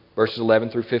 20, verses 11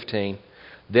 through 15.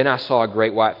 Then I saw a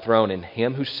great white throne, and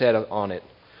him who sat on it,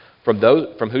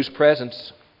 from whose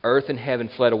presence earth and heaven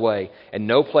fled away, and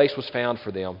no place was found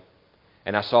for them.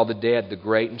 And I saw the dead, the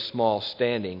great and small,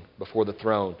 standing before the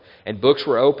throne. And books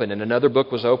were opened, and another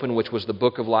book was opened, which was the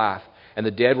book of life. And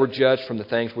the dead were judged from the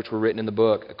things which were written in the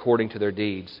book, according to their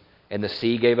deeds. And the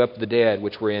sea gave up the dead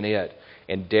which were in it.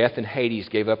 And death and Hades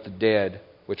gave up the dead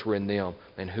which were in them.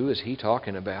 And who is he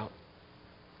talking about?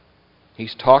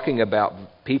 He's talking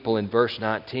about people in verse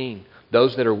 19.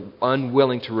 Those that are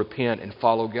unwilling to repent and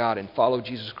follow God and follow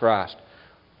Jesus Christ.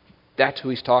 That's who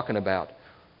he's talking about.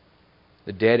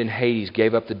 The dead in Hades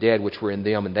gave up the dead which were in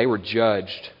them, and they were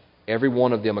judged, every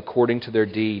one of them according to their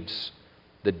deeds.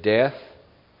 Then death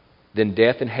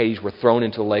and Hades were thrown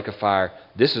into the lake of fire.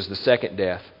 This is the second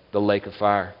death, the lake of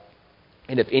fire.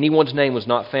 And if anyone's name was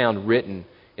not found written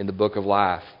in the book of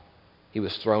life, he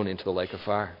was thrown into the lake of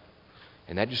fire.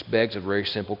 And that just begs a very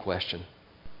simple question.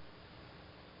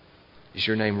 Is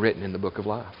your name written in the book of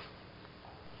life?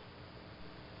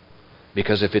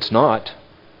 Because if it's not,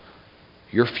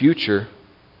 your future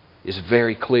is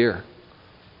very clear.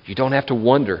 You don't have to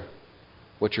wonder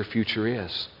what your future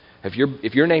is. If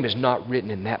your name is not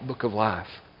written in that book of life,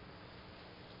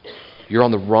 you're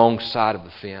on the wrong side of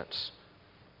the fence.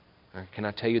 Can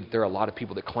I tell you that there are a lot of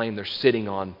people that claim they're sitting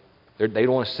on, they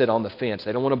don't want to sit on the fence.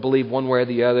 They don't want to believe one way or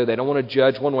the other. They don't want to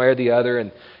judge one way or the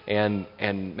other. And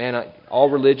man, all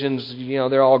religions,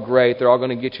 they're all great. They're all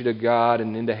going to get you to God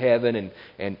and into heaven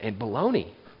and baloney.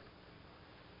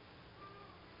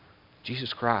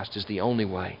 Jesus Christ is the only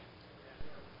way.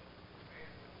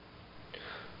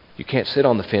 You can't sit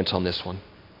on the fence on this one.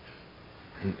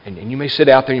 And you may sit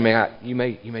out there. You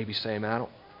may be saying, "Man,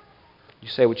 you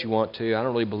say what you want to. I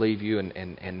don't really believe you, and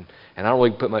I don't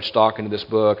really put much stock into this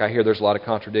book. I hear there's a lot of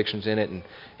contradictions in it,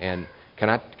 and can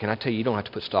I tell you, you don't have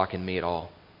to put stock in me at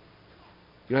all.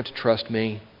 You don't have to trust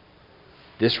me.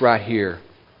 This right here,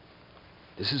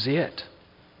 this is it.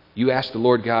 You ask the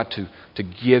Lord God to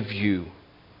give you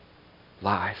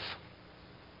life.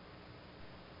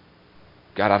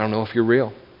 God, I don't know if you're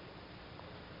real,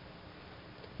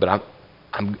 but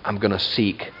I'm going to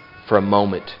seek for a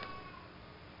moment.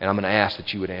 And I'm going to ask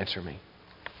that you would answer me."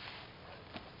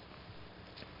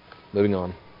 Moving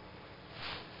on.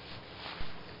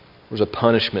 There's a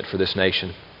punishment for this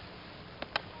nation.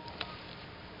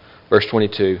 Verse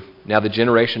 22. "Now the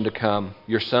generation to come,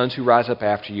 your sons who rise up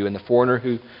after you, and the foreigner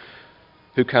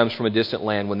who comes from a distant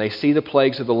land, when they see the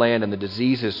plagues of the land and the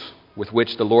diseases with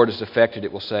which the Lord has affected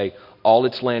it, will say, 'All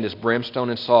its land is brimstone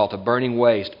and salt, a burning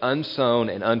waste, unsown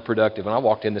and unproductive.'" When I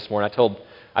walked in this morning,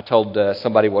 I told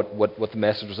somebody what the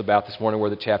message was about this morning, where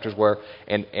the chapters were,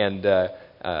 and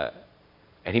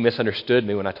he misunderstood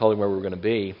me when I told him where we were going to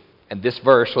be. And this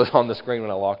verse was on the screen when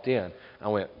I walked in. I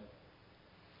went,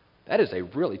 that is a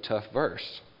really tough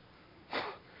verse.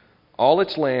 "All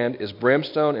its land is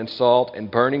brimstone and salt and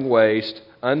burning waste,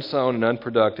 unsown and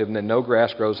unproductive, and then no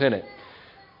grass grows in it."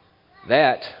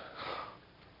 That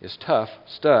is tough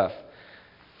stuff.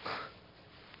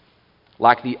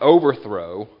 Like the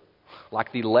overthrow,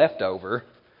 like the leftover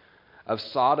of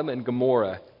Sodom and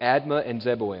Gomorrah, Admah and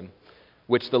Zeboim,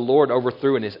 which the Lord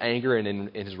overthrew in His anger and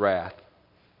in His wrath.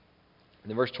 And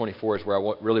then verse 24 is where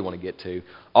I really want to get to.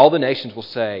 "All the nations will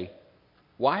say,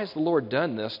 'Why has the Lord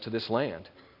done this to this land?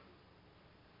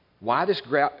 Why this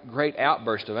great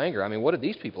outburst of anger?'" I mean, what did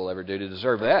these people ever do to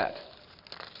deserve that?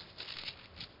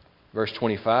 Verse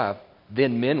 25,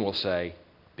 "Then men will say,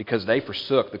 because they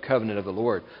forsook the covenant of the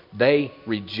Lord." They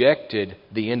rejected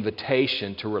the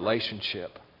invitation to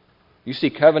relationship. You see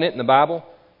covenant in the Bible?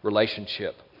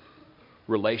 Relationship.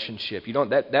 Relationship.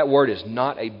 That word is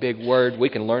not a big word. We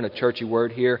can learn a churchy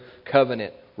word here.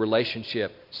 Covenant,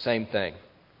 relationship, same thing.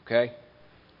 Okay?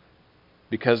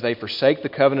 "Because they forsake the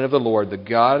covenant of the Lord, the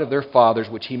God of their fathers,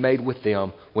 which He made with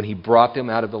them when He brought them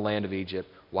out of the land of Egypt."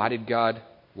 Why did God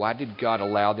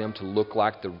allow them to look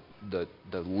like the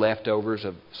leftovers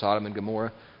of Sodom and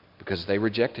Gomorrah? Because they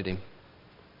rejected Him.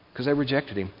 Because they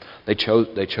rejected Him. They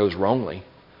chose wrongly.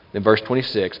 Then verse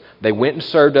 26, "They went and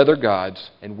served other gods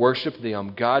and worshipped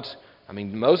them."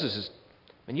 Moses is,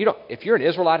 and if you're an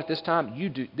Israelite at this time,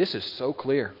 this is so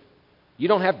clear.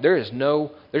 There's no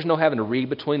having to read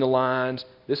between the lines.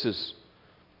 This is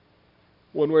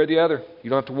one way or the other. You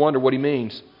don't have to wonder what he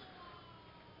means.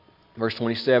 Verse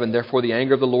 27, "Therefore the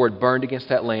anger of the Lord burned against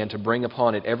that land to bring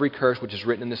upon it every curse which is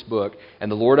written in this book.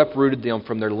 And the Lord uprooted them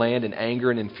from their land in anger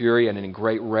and in fury and in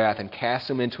great wrath, and cast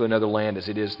them into another land as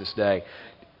it is this day."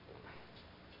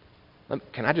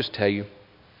 Can I just tell you,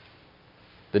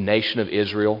 the nation of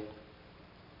Israel,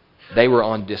 they were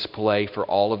on display for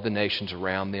all of the nations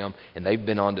around them, and they've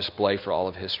been on display for all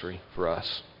of history for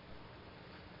us.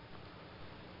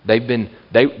 They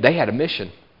had a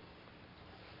mission.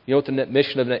 You know what the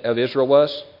mission of Israel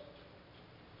was?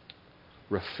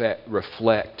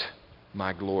 Reflect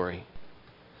my glory.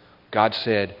 God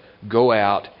said, "Go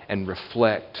out and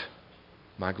reflect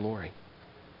my glory."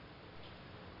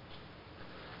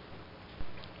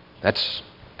 That's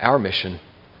our mission.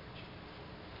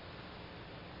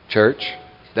 Church,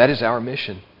 that is our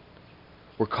mission.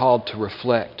 We're called to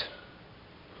reflect.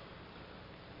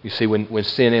 You see, when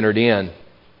sin entered in,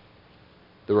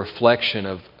 the reflection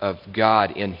of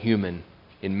God in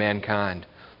mankind,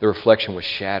 the reflection was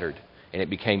shattered and it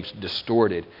became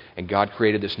distorted. And God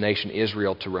created this nation,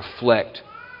 Israel, to reflect.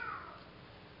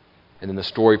 And then the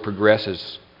story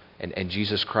progresses and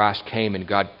Jesus Christ came and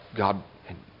God,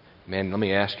 man, let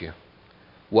me ask you,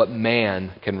 what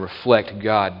man can reflect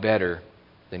God better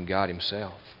than God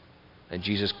Himself? And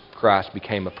Jesus Christ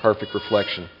became a perfect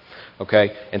reflection.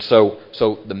 Okay? And so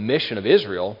the mission of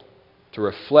Israel, to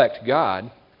reflect God,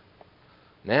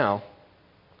 now,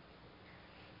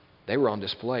 they were on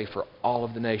display for all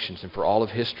of the nations and for all of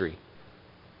history.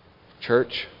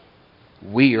 Church,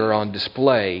 we are on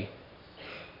display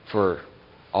for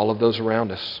all of those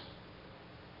around us.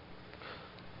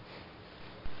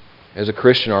 As a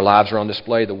Christian, our lives are on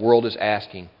display. The world is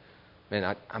asking.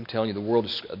 Man, I'm telling you,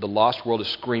 the lost world is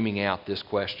screaming out this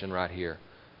question right here.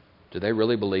 Do they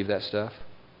really believe that stuff?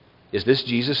 Is this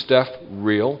Jesus stuff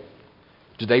real?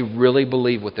 Do they really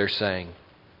believe what they're saying?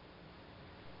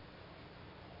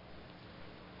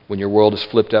 When your world is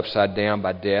flipped upside down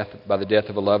by death, by the death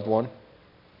of a loved one,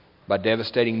 by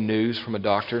devastating news from a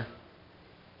doctor,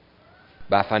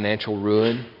 by financial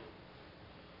ruin,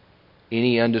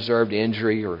 any undeserved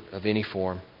injury or of any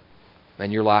form,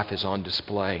 man, your life is on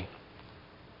display.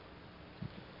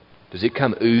 Does it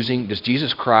come oozing? Does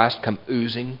Jesus Christ come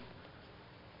oozing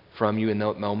from you in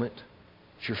that moment?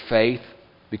 Does your faith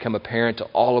become apparent to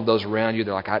all of those around you?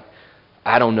 They're like,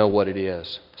 I don't know what it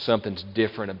is. Something's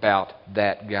different about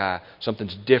that guy.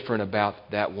 Something's different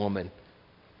about that woman.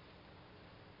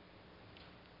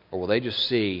 Or will they just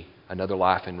see another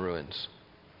life in ruins?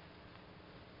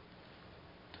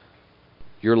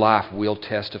 Your life will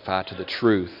testify to the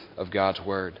truth of God's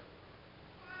Word.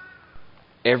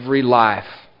 Every life,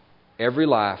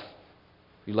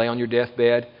 you lay on your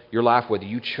deathbed, your life, whether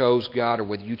you chose God or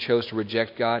whether you chose to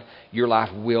reject God, your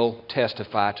life will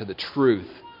testify to the truth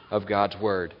of God's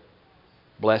Word.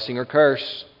 Blessing or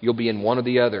curse, you'll be in one or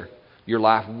the other. Your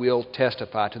life will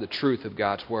testify to the truth of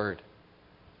God's Word.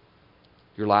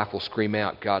 Your life will scream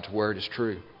out, God's Word is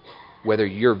true, whether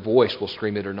your voice will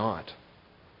scream it or not.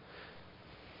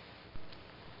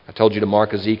 I told you to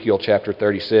mark Ezekiel chapter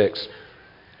 36.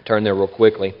 Turn there real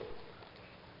quickly.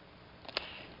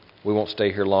 We won't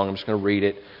stay here long. I'm just going to read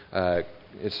it.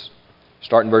 It's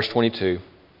starting verse 22.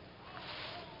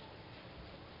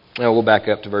 Now we'll back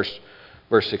up to verse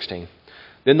 16.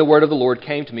 Then the word of the Lord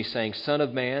came to me, saying, Son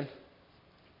of man,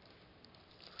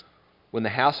 when the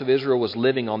house of Israel was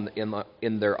living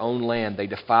in their own land, they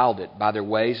defiled it by their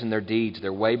ways and their deeds.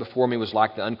 Their way before me was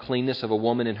like the uncleanness of a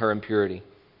woman in her impurity.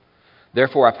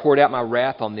 Therefore I poured out my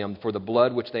wrath on them for the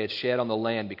blood which they had shed on the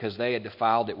land, because they had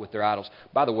defiled it with their idols.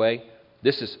 By the way,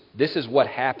 this is what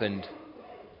happened.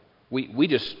 We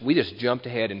just jumped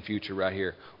ahead in future right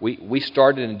here. We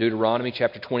started in Deuteronomy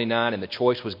chapter 29, and the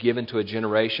choice was given to a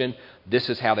generation. This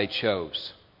is how they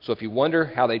chose. So if you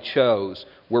wonder how they chose,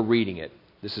 we're reading it.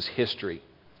 This is history.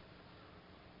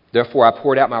 Therefore I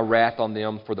poured out my wrath on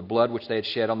them for the blood which they had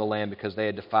shed on the land, because they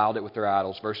had defiled it with their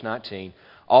idols. Verse 19.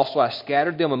 Also I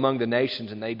scattered them among the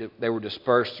nations, and they were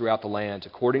dispersed throughout the lands.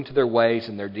 According to their ways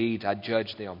and their deeds I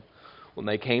judged them. When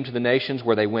they came to the nations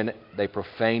where they went, they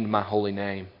profaned my holy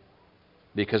name,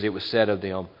 because it was said of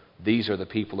them, These are the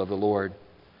people of the Lord.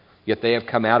 Yet they have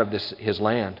come out of his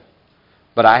land.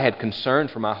 But I had concern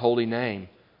for my holy name,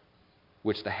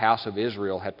 which the house of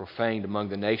Israel had profaned among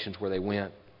the nations where they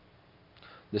went.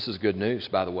 This is good news,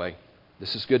 by the way.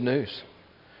 This is good news.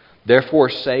 Therefore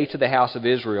say to the house of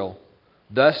Israel,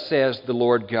 Thus says the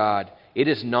Lord God, It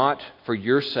is not for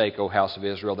your sake, O house of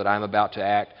Israel, that I am about to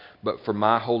act, but for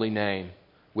my holy name,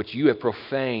 which you have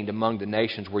profaned among the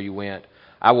nations where you went.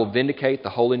 I will vindicate the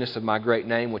holiness of my great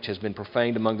name, which has been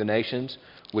profaned among the nations,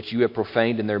 which you have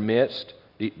profaned in their midst.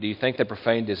 Do you think they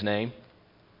profaned His name?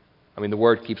 I mean, the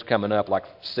word keeps coming up like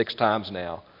 6 times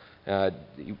now.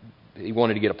 He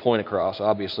wanted to get a point across,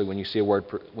 obviously, when you see a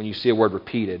word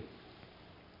repeated.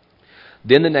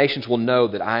 Then the nations will know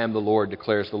that I am the Lord,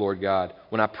 declares the Lord God,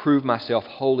 when I prove myself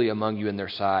holy among you in their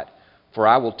sight. For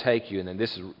I will take you, and then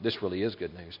this really is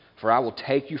good news. For I will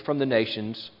take you from the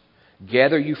nations,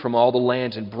 gather you from all the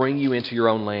lands, and bring you into your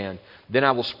own land. Then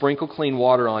I will sprinkle clean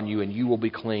water on you, and you will be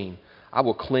clean. I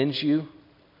will cleanse you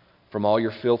from all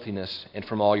your filthiness and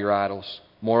from all your idols.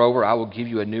 Moreover, I will give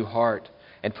you a new heart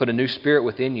and put a new spirit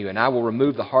within you, and I will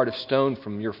remove the heart of stone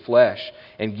from your flesh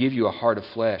and give you a heart of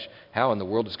flesh. How in the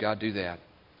world does God do that?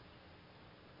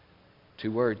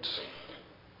 2 words.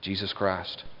 Jesus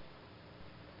Christ.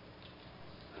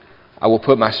 I will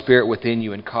put my spirit within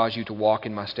you and cause you to walk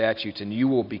in my statutes, and you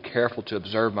will be careful to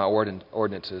observe my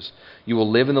ordinances. You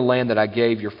will live in the land that I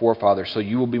gave your forefathers, so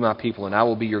you will be my people, and I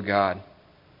will be your God.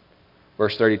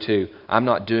 Verse 32, I'm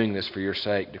not doing this for your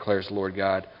sake, declares the Lord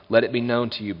God. Let it be known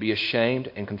to you. Be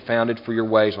ashamed and confounded for your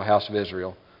ways, O house of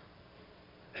Israel.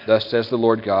 Thus says the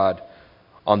Lord God,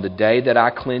 on the day that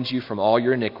I cleanse you from all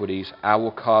your iniquities, I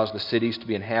will cause the cities to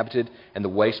be inhabited and the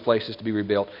waste places to be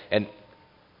rebuilt. And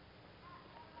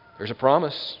there's a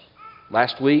promise.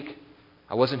 Last week,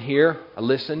 I wasn't here. I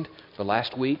listened. But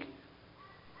last week,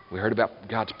 we heard about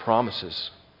God's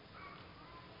promises.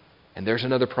 And there's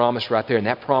another promise right there. And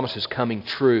that promise is coming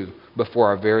true before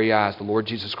our very eyes. The Lord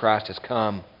Jesus Christ has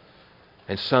come.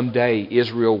 And someday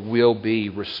Israel will be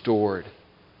restored.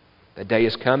 That day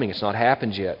is coming. It's not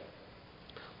happened yet.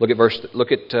 Look at verse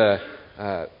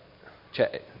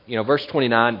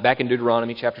 29, back in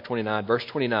Deuteronomy chapter 29, verse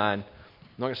 29. I'm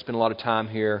not going to spend a lot of time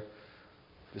here.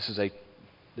 This is a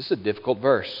difficult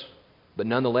verse, but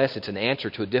nonetheless it's an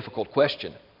answer to a difficult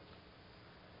question.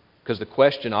 Because the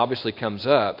question obviously comes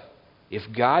up,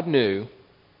 if God knew,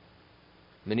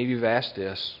 many of you have asked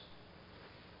this,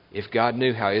 if God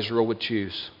knew how Israel would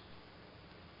choose.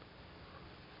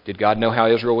 Did God know how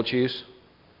Israel would choose?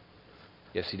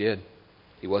 Yes, He did.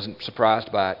 He wasn't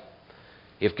surprised by it.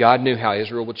 If God knew how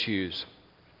Israel would choose,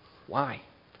 why?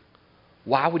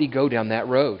 Why would He go down that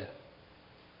road?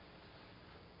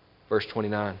 Verse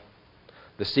 29.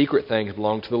 The secret things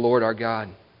belong to the Lord our God,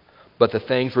 but the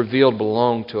things revealed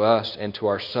belong to us and to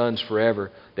our sons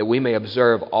forever, that we may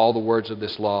observe all the words of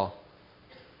this law.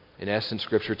 In essence,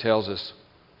 Scripture tells us,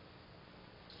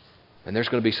 and there's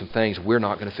going to be some things we're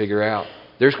not going to figure out.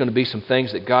 There's going to be some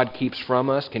things that God keeps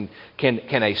from us. Can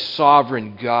a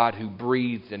sovereign God who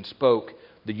breathed and spoke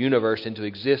the universe into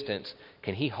existence,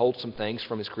 can He hold some things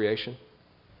from His creation?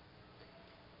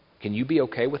 Can you be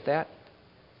okay with that?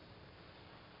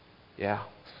 Yeah,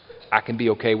 I can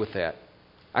be okay with that.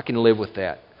 I can live with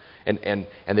that. And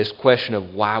this question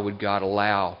of why would God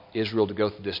allow Israel to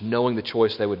go through this, knowing the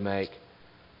choice they would make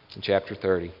in chapter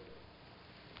 30.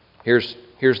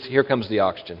 Here comes the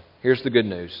oxygen. Here's the good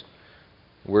news.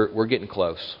 We're getting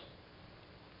close.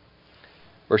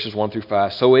 Verses 1 through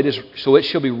 5. So it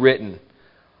shall be written,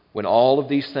 when all of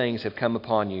these things have come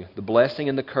upon you, the blessing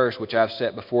and the curse which I have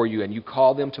set before you, and you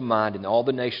call them to mind in all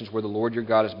the nations where the Lord your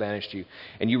God has banished you,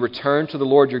 and you return to the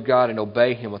Lord your God and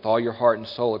obey Him with all your heart and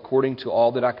soul, according to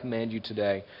all that I command you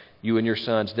today, you and your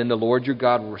sons, then the Lord your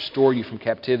God will restore you from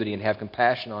captivity and have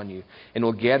compassion on you, and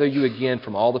will gather you again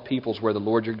from all the peoples where the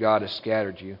Lord your God has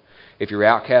scattered you. If your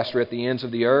outcasts are at the ends of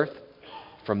the earth,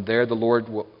 from there the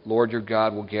Lord your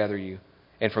God will gather you,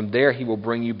 and from there He will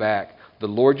bring you back. The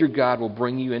Lord your God will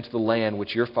bring you into the land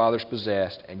which your fathers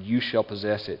possessed, and you shall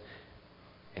possess it.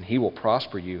 And He will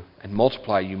prosper you and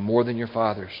multiply you more than your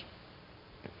fathers.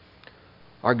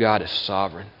 Our God is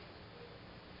sovereign.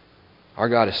 Our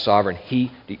God is sovereign. I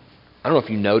don't know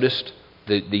if you noticed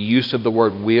the use of the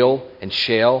word will and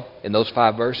shall in those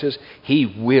 5 verses. He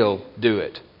will do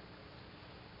it.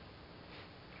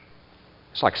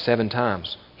 It's like 7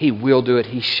 times. He will do it.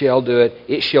 He shall do it.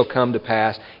 It shall come to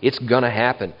pass. It's going to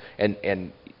happen.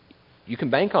 And you can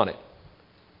bank on it.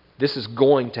 This is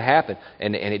going to happen.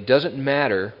 And it doesn't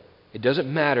matter. It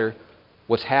doesn't matter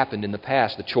what's happened in the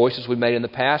past. The choices we made in the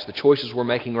past, the choices we're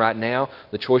making right now,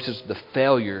 the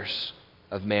failures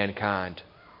of mankind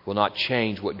will not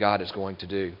change what God is going to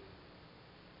do.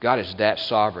 God is that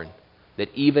sovereign that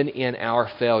even in our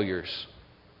failures,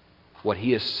 what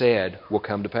He has said will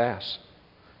come to pass.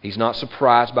 He's not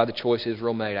surprised by the choice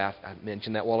Israel made. I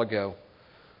mentioned that a while ago.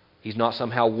 He's not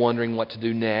somehow wondering what to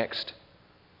do next.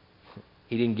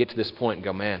 He didn't get to this point and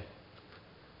go, man,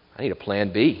 I need a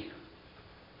plan B.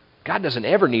 God doesn't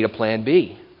ever need a plan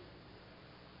B.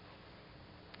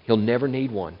 He'll never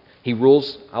need one. He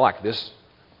rules, I like this.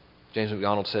 James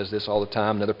MacDonald says this all the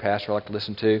time, another pastor I like to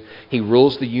listen to. He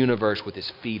rules the universe with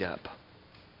His feet up.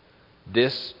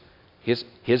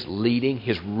 His leading,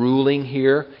 His ruling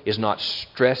here is not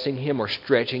stressing Him or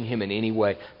stretching Him in any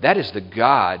way. That is the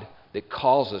God that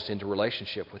calls us into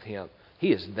relationship with Him.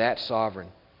 He is that sovereign.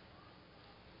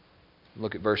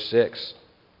 Look at verse 6.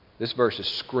 This verse is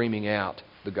screaming out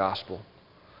the gospel.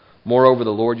 Moreover, the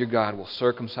Lord your God will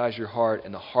circumcise your heart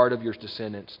and the heart of your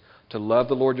descendants, to love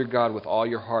the Lord your God with all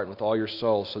your heart and with all your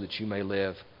soul, so that you may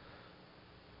live.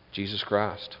 Jesus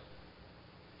Christ.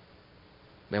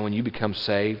 Man, when you become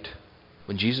saved,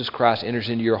 when Jesus Christ enters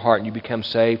into your heart and you become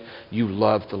saved, you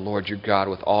love the Lord your God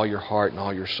with all your heart and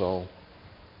all your soul.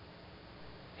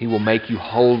 He will make you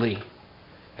holy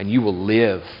and you will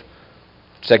live.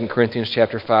 2 Corinthians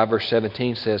chapter 5 verse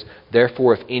 17 says,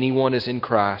 therefore if anyone is in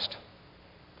Christ,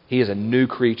 he is a new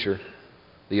creature.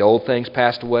 The old things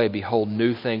passed away, behold,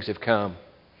 new things have come.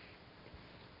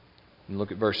 And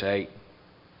look at verse 8.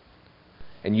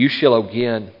 And you shall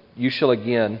again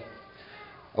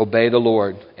obey the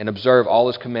Lord and observe all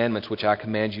His commandments which I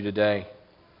command you today.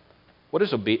 What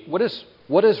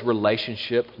does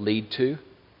relationship lead to? It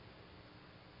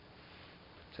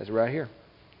says it right here.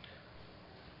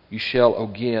 You shall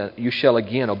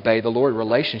again obey the Lord.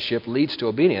 Relationship leads to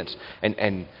obedience.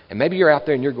 And maybe you're out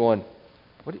there and you're going,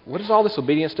 what is all this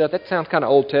obedience stuff? That sounds kind of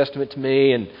Old Testament to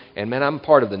me. And man, I'm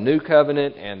part of the New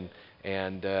Covenant, and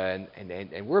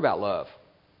we're about love.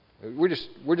 We're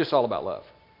just all about love.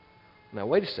 Now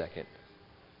wait a second.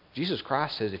 Jesus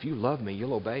Christ says, if you love me,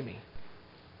 you'll obey me.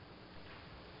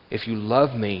 If you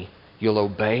love me, you'll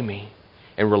obey me.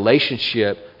 And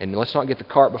relationship, and let's not get the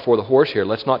cart before the horse here.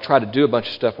 Let's not try to do a bunch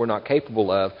of stuff we're not capable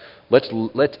of. Let's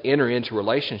enter into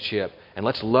relationship, and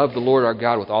let's love the Lord our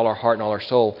God with all our heart and all our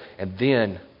soul, and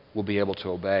then we'll be able to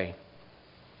obey.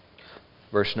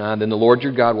 Verse 9, then the Lord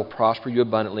your God will prosper you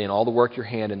abundantly in all the work of your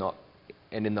hand,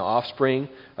 and in the offspring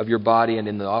of your body, and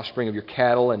in the offspring of your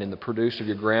cattle, and in the produce of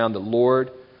your ground. The Lord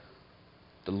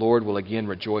will again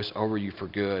rejoice over you for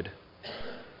good.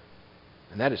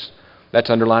 And that's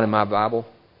underlined in my Bible.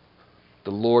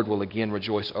 The Lord will again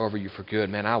rejoice over you for good.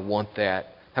 Man, I want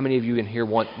that. How many of you in here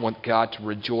want God to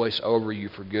rejoice over you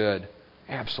for good?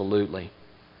 Absolutely.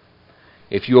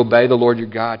 If you obey the Lord your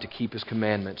God to keep His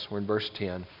commandments, we're in verse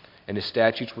 10, and His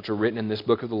statutes which are written in this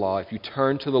book of the law, if you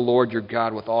turn to the Lord your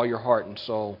God with all your heart and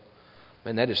soul,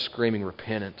 man, that is screaming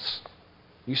repentance.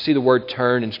 You see the word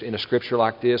turn in a scripture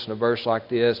like this, in a verse like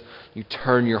this, you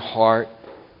turn your heart.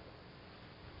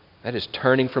 That is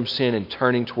turning from sin and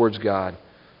turning towards God.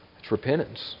 It's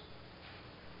repentance.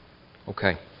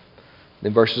 Okay.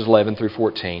 Then verses 11 through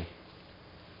 14.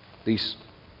 These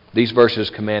verses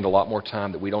command a lot more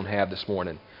time that we don't have this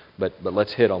morning. But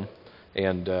let's hit them.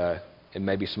 And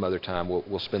maybe some other time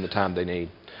we'll spend the time they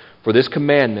need. For this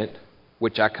commandment,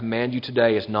 which I command you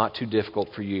today, is not too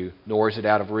difficult for you, nor is it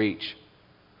out of reach.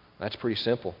 That's pretty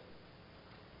simple.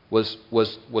 Was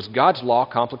God's law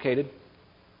complicated?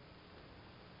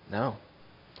 No.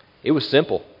 It was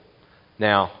simple.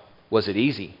 Now, was it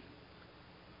easy?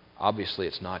 Obviously,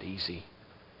 it's not easy.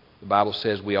 The Bible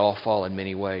says we all fall in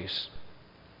many ways.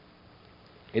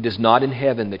 It is not in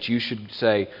heaven that you should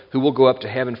say, who will go up to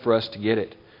heaven for us to get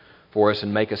it for us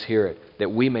and make us hear it,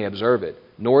 that we may observe it.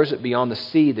 Nor is it beyond the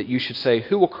sea that you should say,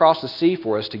 who will cross the sea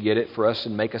for us to get it for us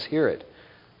and make us hear it,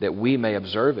 that we may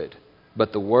observe it.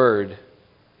 But the word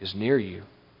is near you,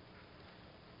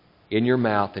 in your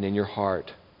mouth and in your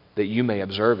heart, that you may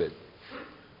observe it.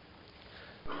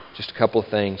 Just a couple of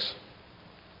things.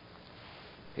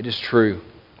 It is true.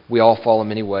 We all fall in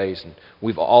many ways, and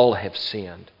we've all have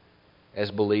sinned. As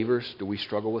believers, do we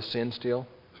struggle with sin still?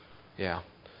 Yeah.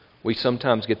 We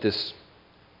sometimes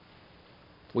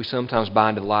buy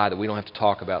into the lie that we don't have to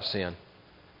talk about sin.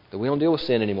 That we don't deal with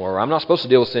sin anymore. Or I'm not supposed to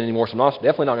deal with sin anymore, so I'm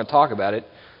definitely not going to talk about it.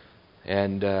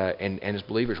 And as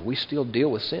believers, we still deal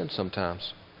with sin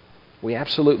sometimes. We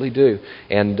absolutely do.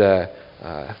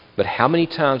 But how many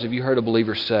times have you heard a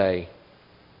believer say,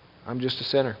 I'm just a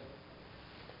sinner.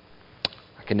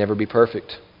 I can never be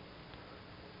perfect.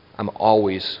 I'm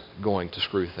always going to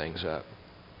screw things up.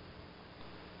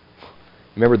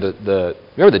 Remember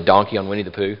the donkey on Winnie the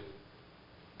Pooh?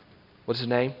 What's his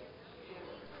name?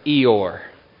 Eeyore.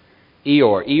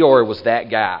 Eeyore was that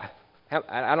guy.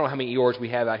 I don't know how many Eeyores we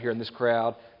have out here in this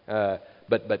crowd,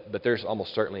 but there's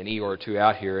almost certainly an Eeyore or two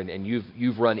out here, and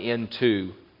you've run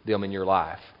into them in your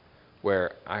life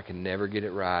where I can never get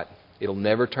it right. It'll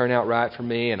never turn out right for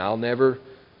me, and I'll never.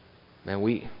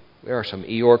 Man, there are some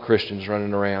Eeyore Christians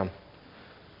running around,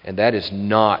 and that is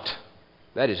not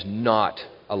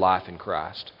a life in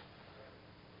Christ.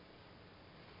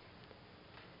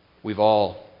 We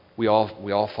all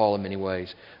fall in many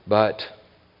ways, but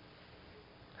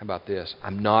how about this?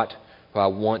 I'm not who I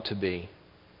want to be.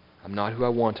 I'm not who I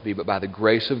want to be, but by the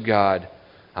grace of God,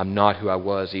 I'm not who I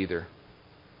was either.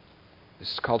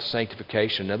 This is called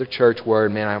sanctification. Another church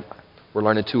word, man, we're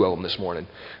learning two of them this morning.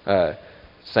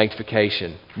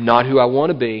 Sanctification. Not who I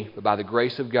want to be, but by the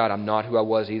grace of God, I'm not who I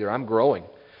was either. I'm growing.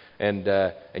 And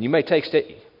you may take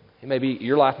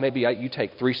your life may be you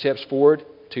take 3 steps forward,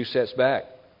 2 steps back.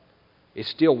 It's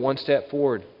still 1 step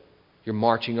forward. You're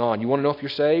marching on. You want to know if you're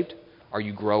saved? Are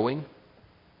you growing?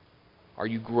 Are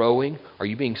you growing? Are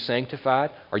you being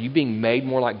sanctified? Are you being made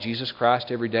more like Jesus Christ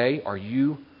every day? Are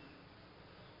you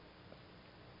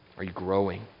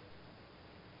growing?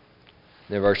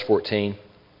 Then verse 14.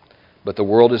 But the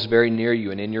world is very near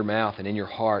you and in your mouth and in your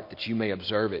heart, that you may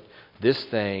observe it. This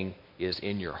thing is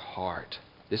in your heart.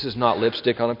 This is not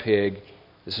lipstick on a pig.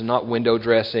 This is not window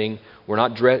dressing.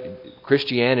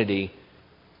 Christianity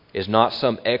is not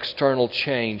some external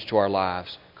change to our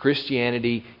lives.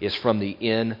 Christianity is from the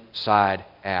inside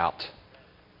out.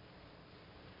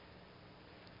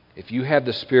 If you have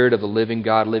the Spirit of the living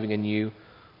God living in you,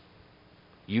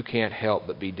 you can't help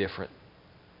but be different.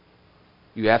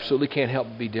 You absolutely can't help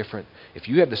but be different. If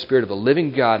you have the Spirit of the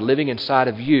living God living inside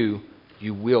of you,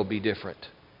 you will be different.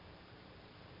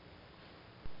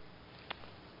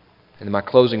 And my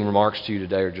closing remarks to you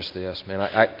today are just this. Man,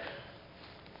 I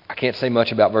can't say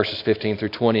much about verses 15 through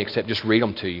 20 except just read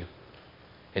them to you.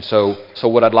 And so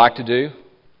what I'd like to do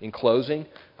in closing,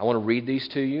 I want to read these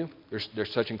to you.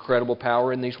 There's such incredible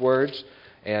power in these words,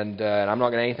 and I'm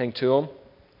not going to add anything to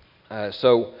them.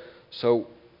 So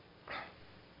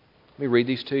me read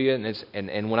these to you,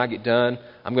 and when I get done,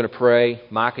 I'm going to pray.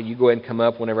 Micah, you go ahead and come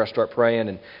up whenever I start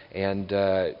praying and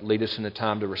lead us in a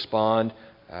time to respond.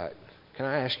 Can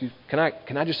I ask you? Can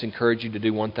I just encourage you to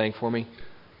do one thing for me?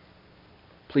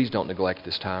 Please don't neglect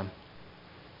this time.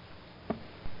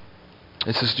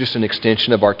 This is just an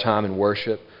extension of our time in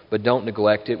worship, but don't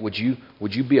neglect it. Would you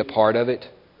be a part of it?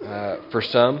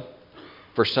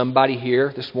 For somebody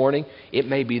here this morning, it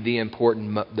may be the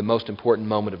most important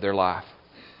moment of their life.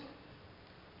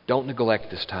 Don't neglect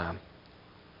this time.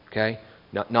 Okay?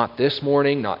 Not this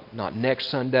morning, not next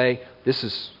Sunday. This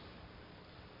is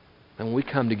when we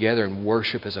come together and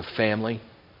worship as a family.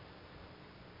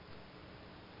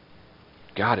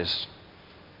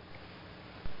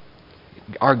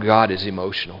 Our God is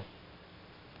emotional.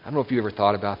 I don't know if you ever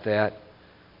thought about that.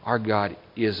 Our God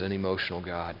is an emotional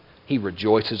God. He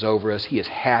rejoices over us. He is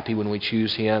happy when we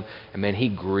choose Him. And man, He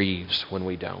grieves when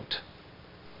we don't.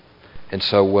 And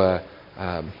so we'll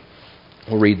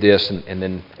read this and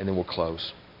then we'll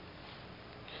close.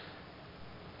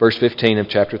 Verse 15 of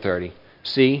chapter 30.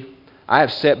 See, I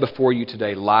have set before you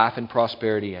today life and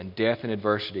prosperity and death and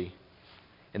adversity.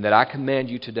 And that I command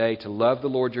you today to love the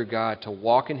Lord your God, to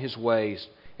walk in His ways,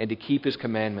 and to keep His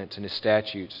commandments and His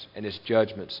statutes and His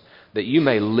judgments, that you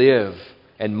may live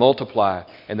and multiply,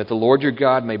 and that the Lord your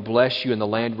God may bless you in the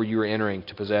land where you are entering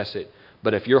to possess it.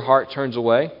 But if your heart turns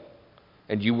away,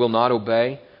 and you will not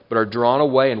obey, but are drawn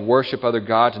away and worship other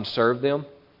gods and serve them,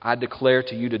 I declare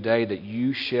to you today that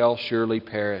you shall surely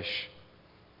perish.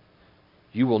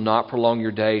 You will not prolong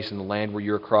your days in the land where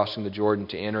you are crossing the Jordan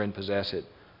to enter and possess it.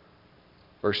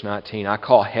 Verse 19, I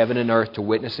call heaven and earth to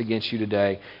witness against you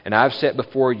today, and I have set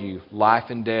before you life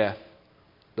and death,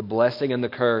 the blessing and the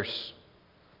curse.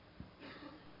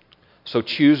 So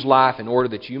choose life in order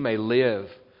that you may live,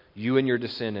 you and your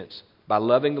descendants, by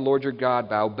loving the Lord your God,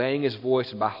 by obeying His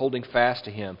voice, and by holding fast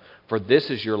to Him. For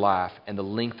this is your life and the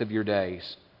length of your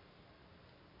days.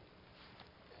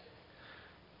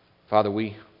 Father,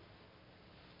 we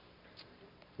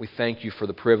thank you for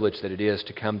the privilege that it is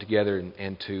to come together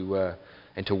and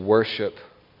to worship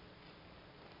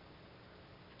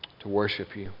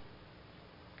you.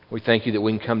 We thank you that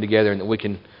we can come together and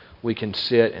that we can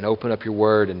sit and open up your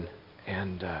word and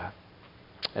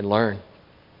learn.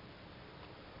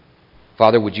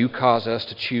 Father, would you cause us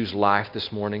to choose life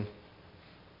this morning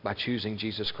by choosing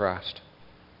Jesus Christ?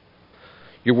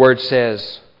 Your word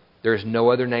says there is no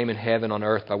other name in heaven on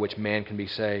earth by which man can be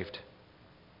saved.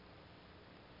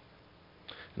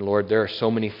 And Lord, there are so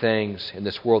many things in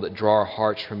this world that draw our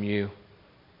hearts from you.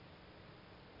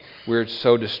 We're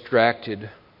so distracted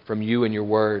from you and your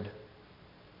word.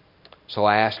 So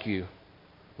I ask you,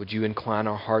 would you incline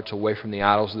our hearts away from the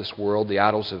idols of this world, the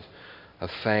idols of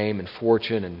fame and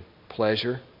fortune and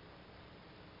pleasure?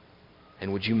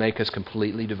 And would you make us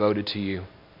completely devoted to you?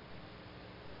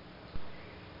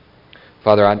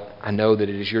 Father, I know that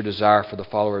it is your desire for the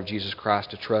follower of Jesus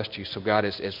Christ to trust you. So God,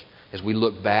 as we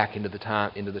look back into the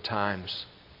times,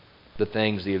 the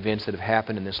things, the events that have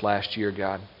happened in this last year,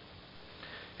 God,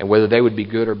 and whether they would be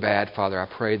good or bad, Father, I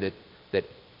pray that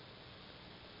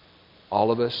all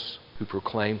of us who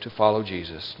proclaim to follow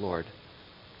Jesus, Lord,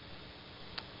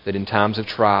 that in times of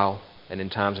trial and in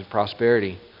times of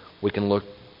prosperity, we can look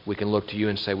to you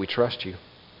and say, we trust you.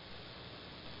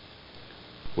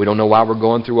 We don't know why we're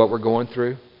going through what we're going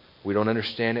through. We don't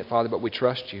understand it, Father, but we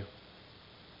trust you.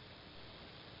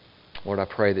 Lord, I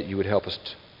pray that you would help us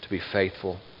to be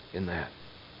faithful in that.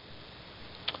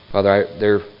 Father,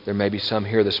 there may be some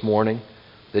here this morning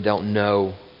that don't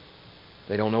know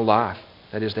life.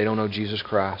 That is, they don't know Jesus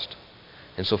Christ.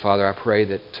 And so, Father, I pray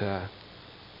that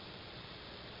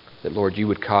Lord, you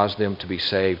would cause them to be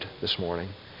saved this morning,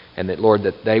 and that, Lord,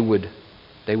 that they would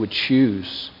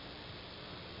choose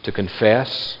to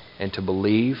confess and to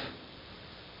believe.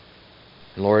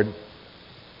 And Lord,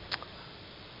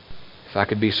 if I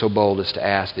could be so bold as to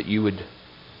ask that you would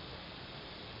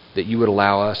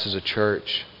allow us as a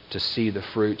church to see the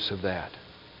fruits of that.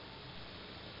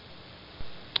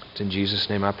 It's in Jesus'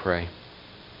 name I pray.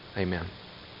 Amen.